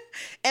man.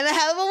 And a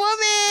hell of a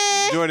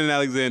woman. Jordan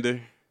Alexander.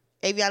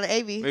 Aviana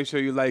AV. Make sure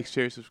you like,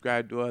 share,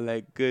 subscribe, do all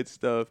that good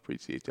stuff.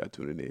 Appreciate y'all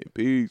tuning in.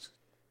 Peace.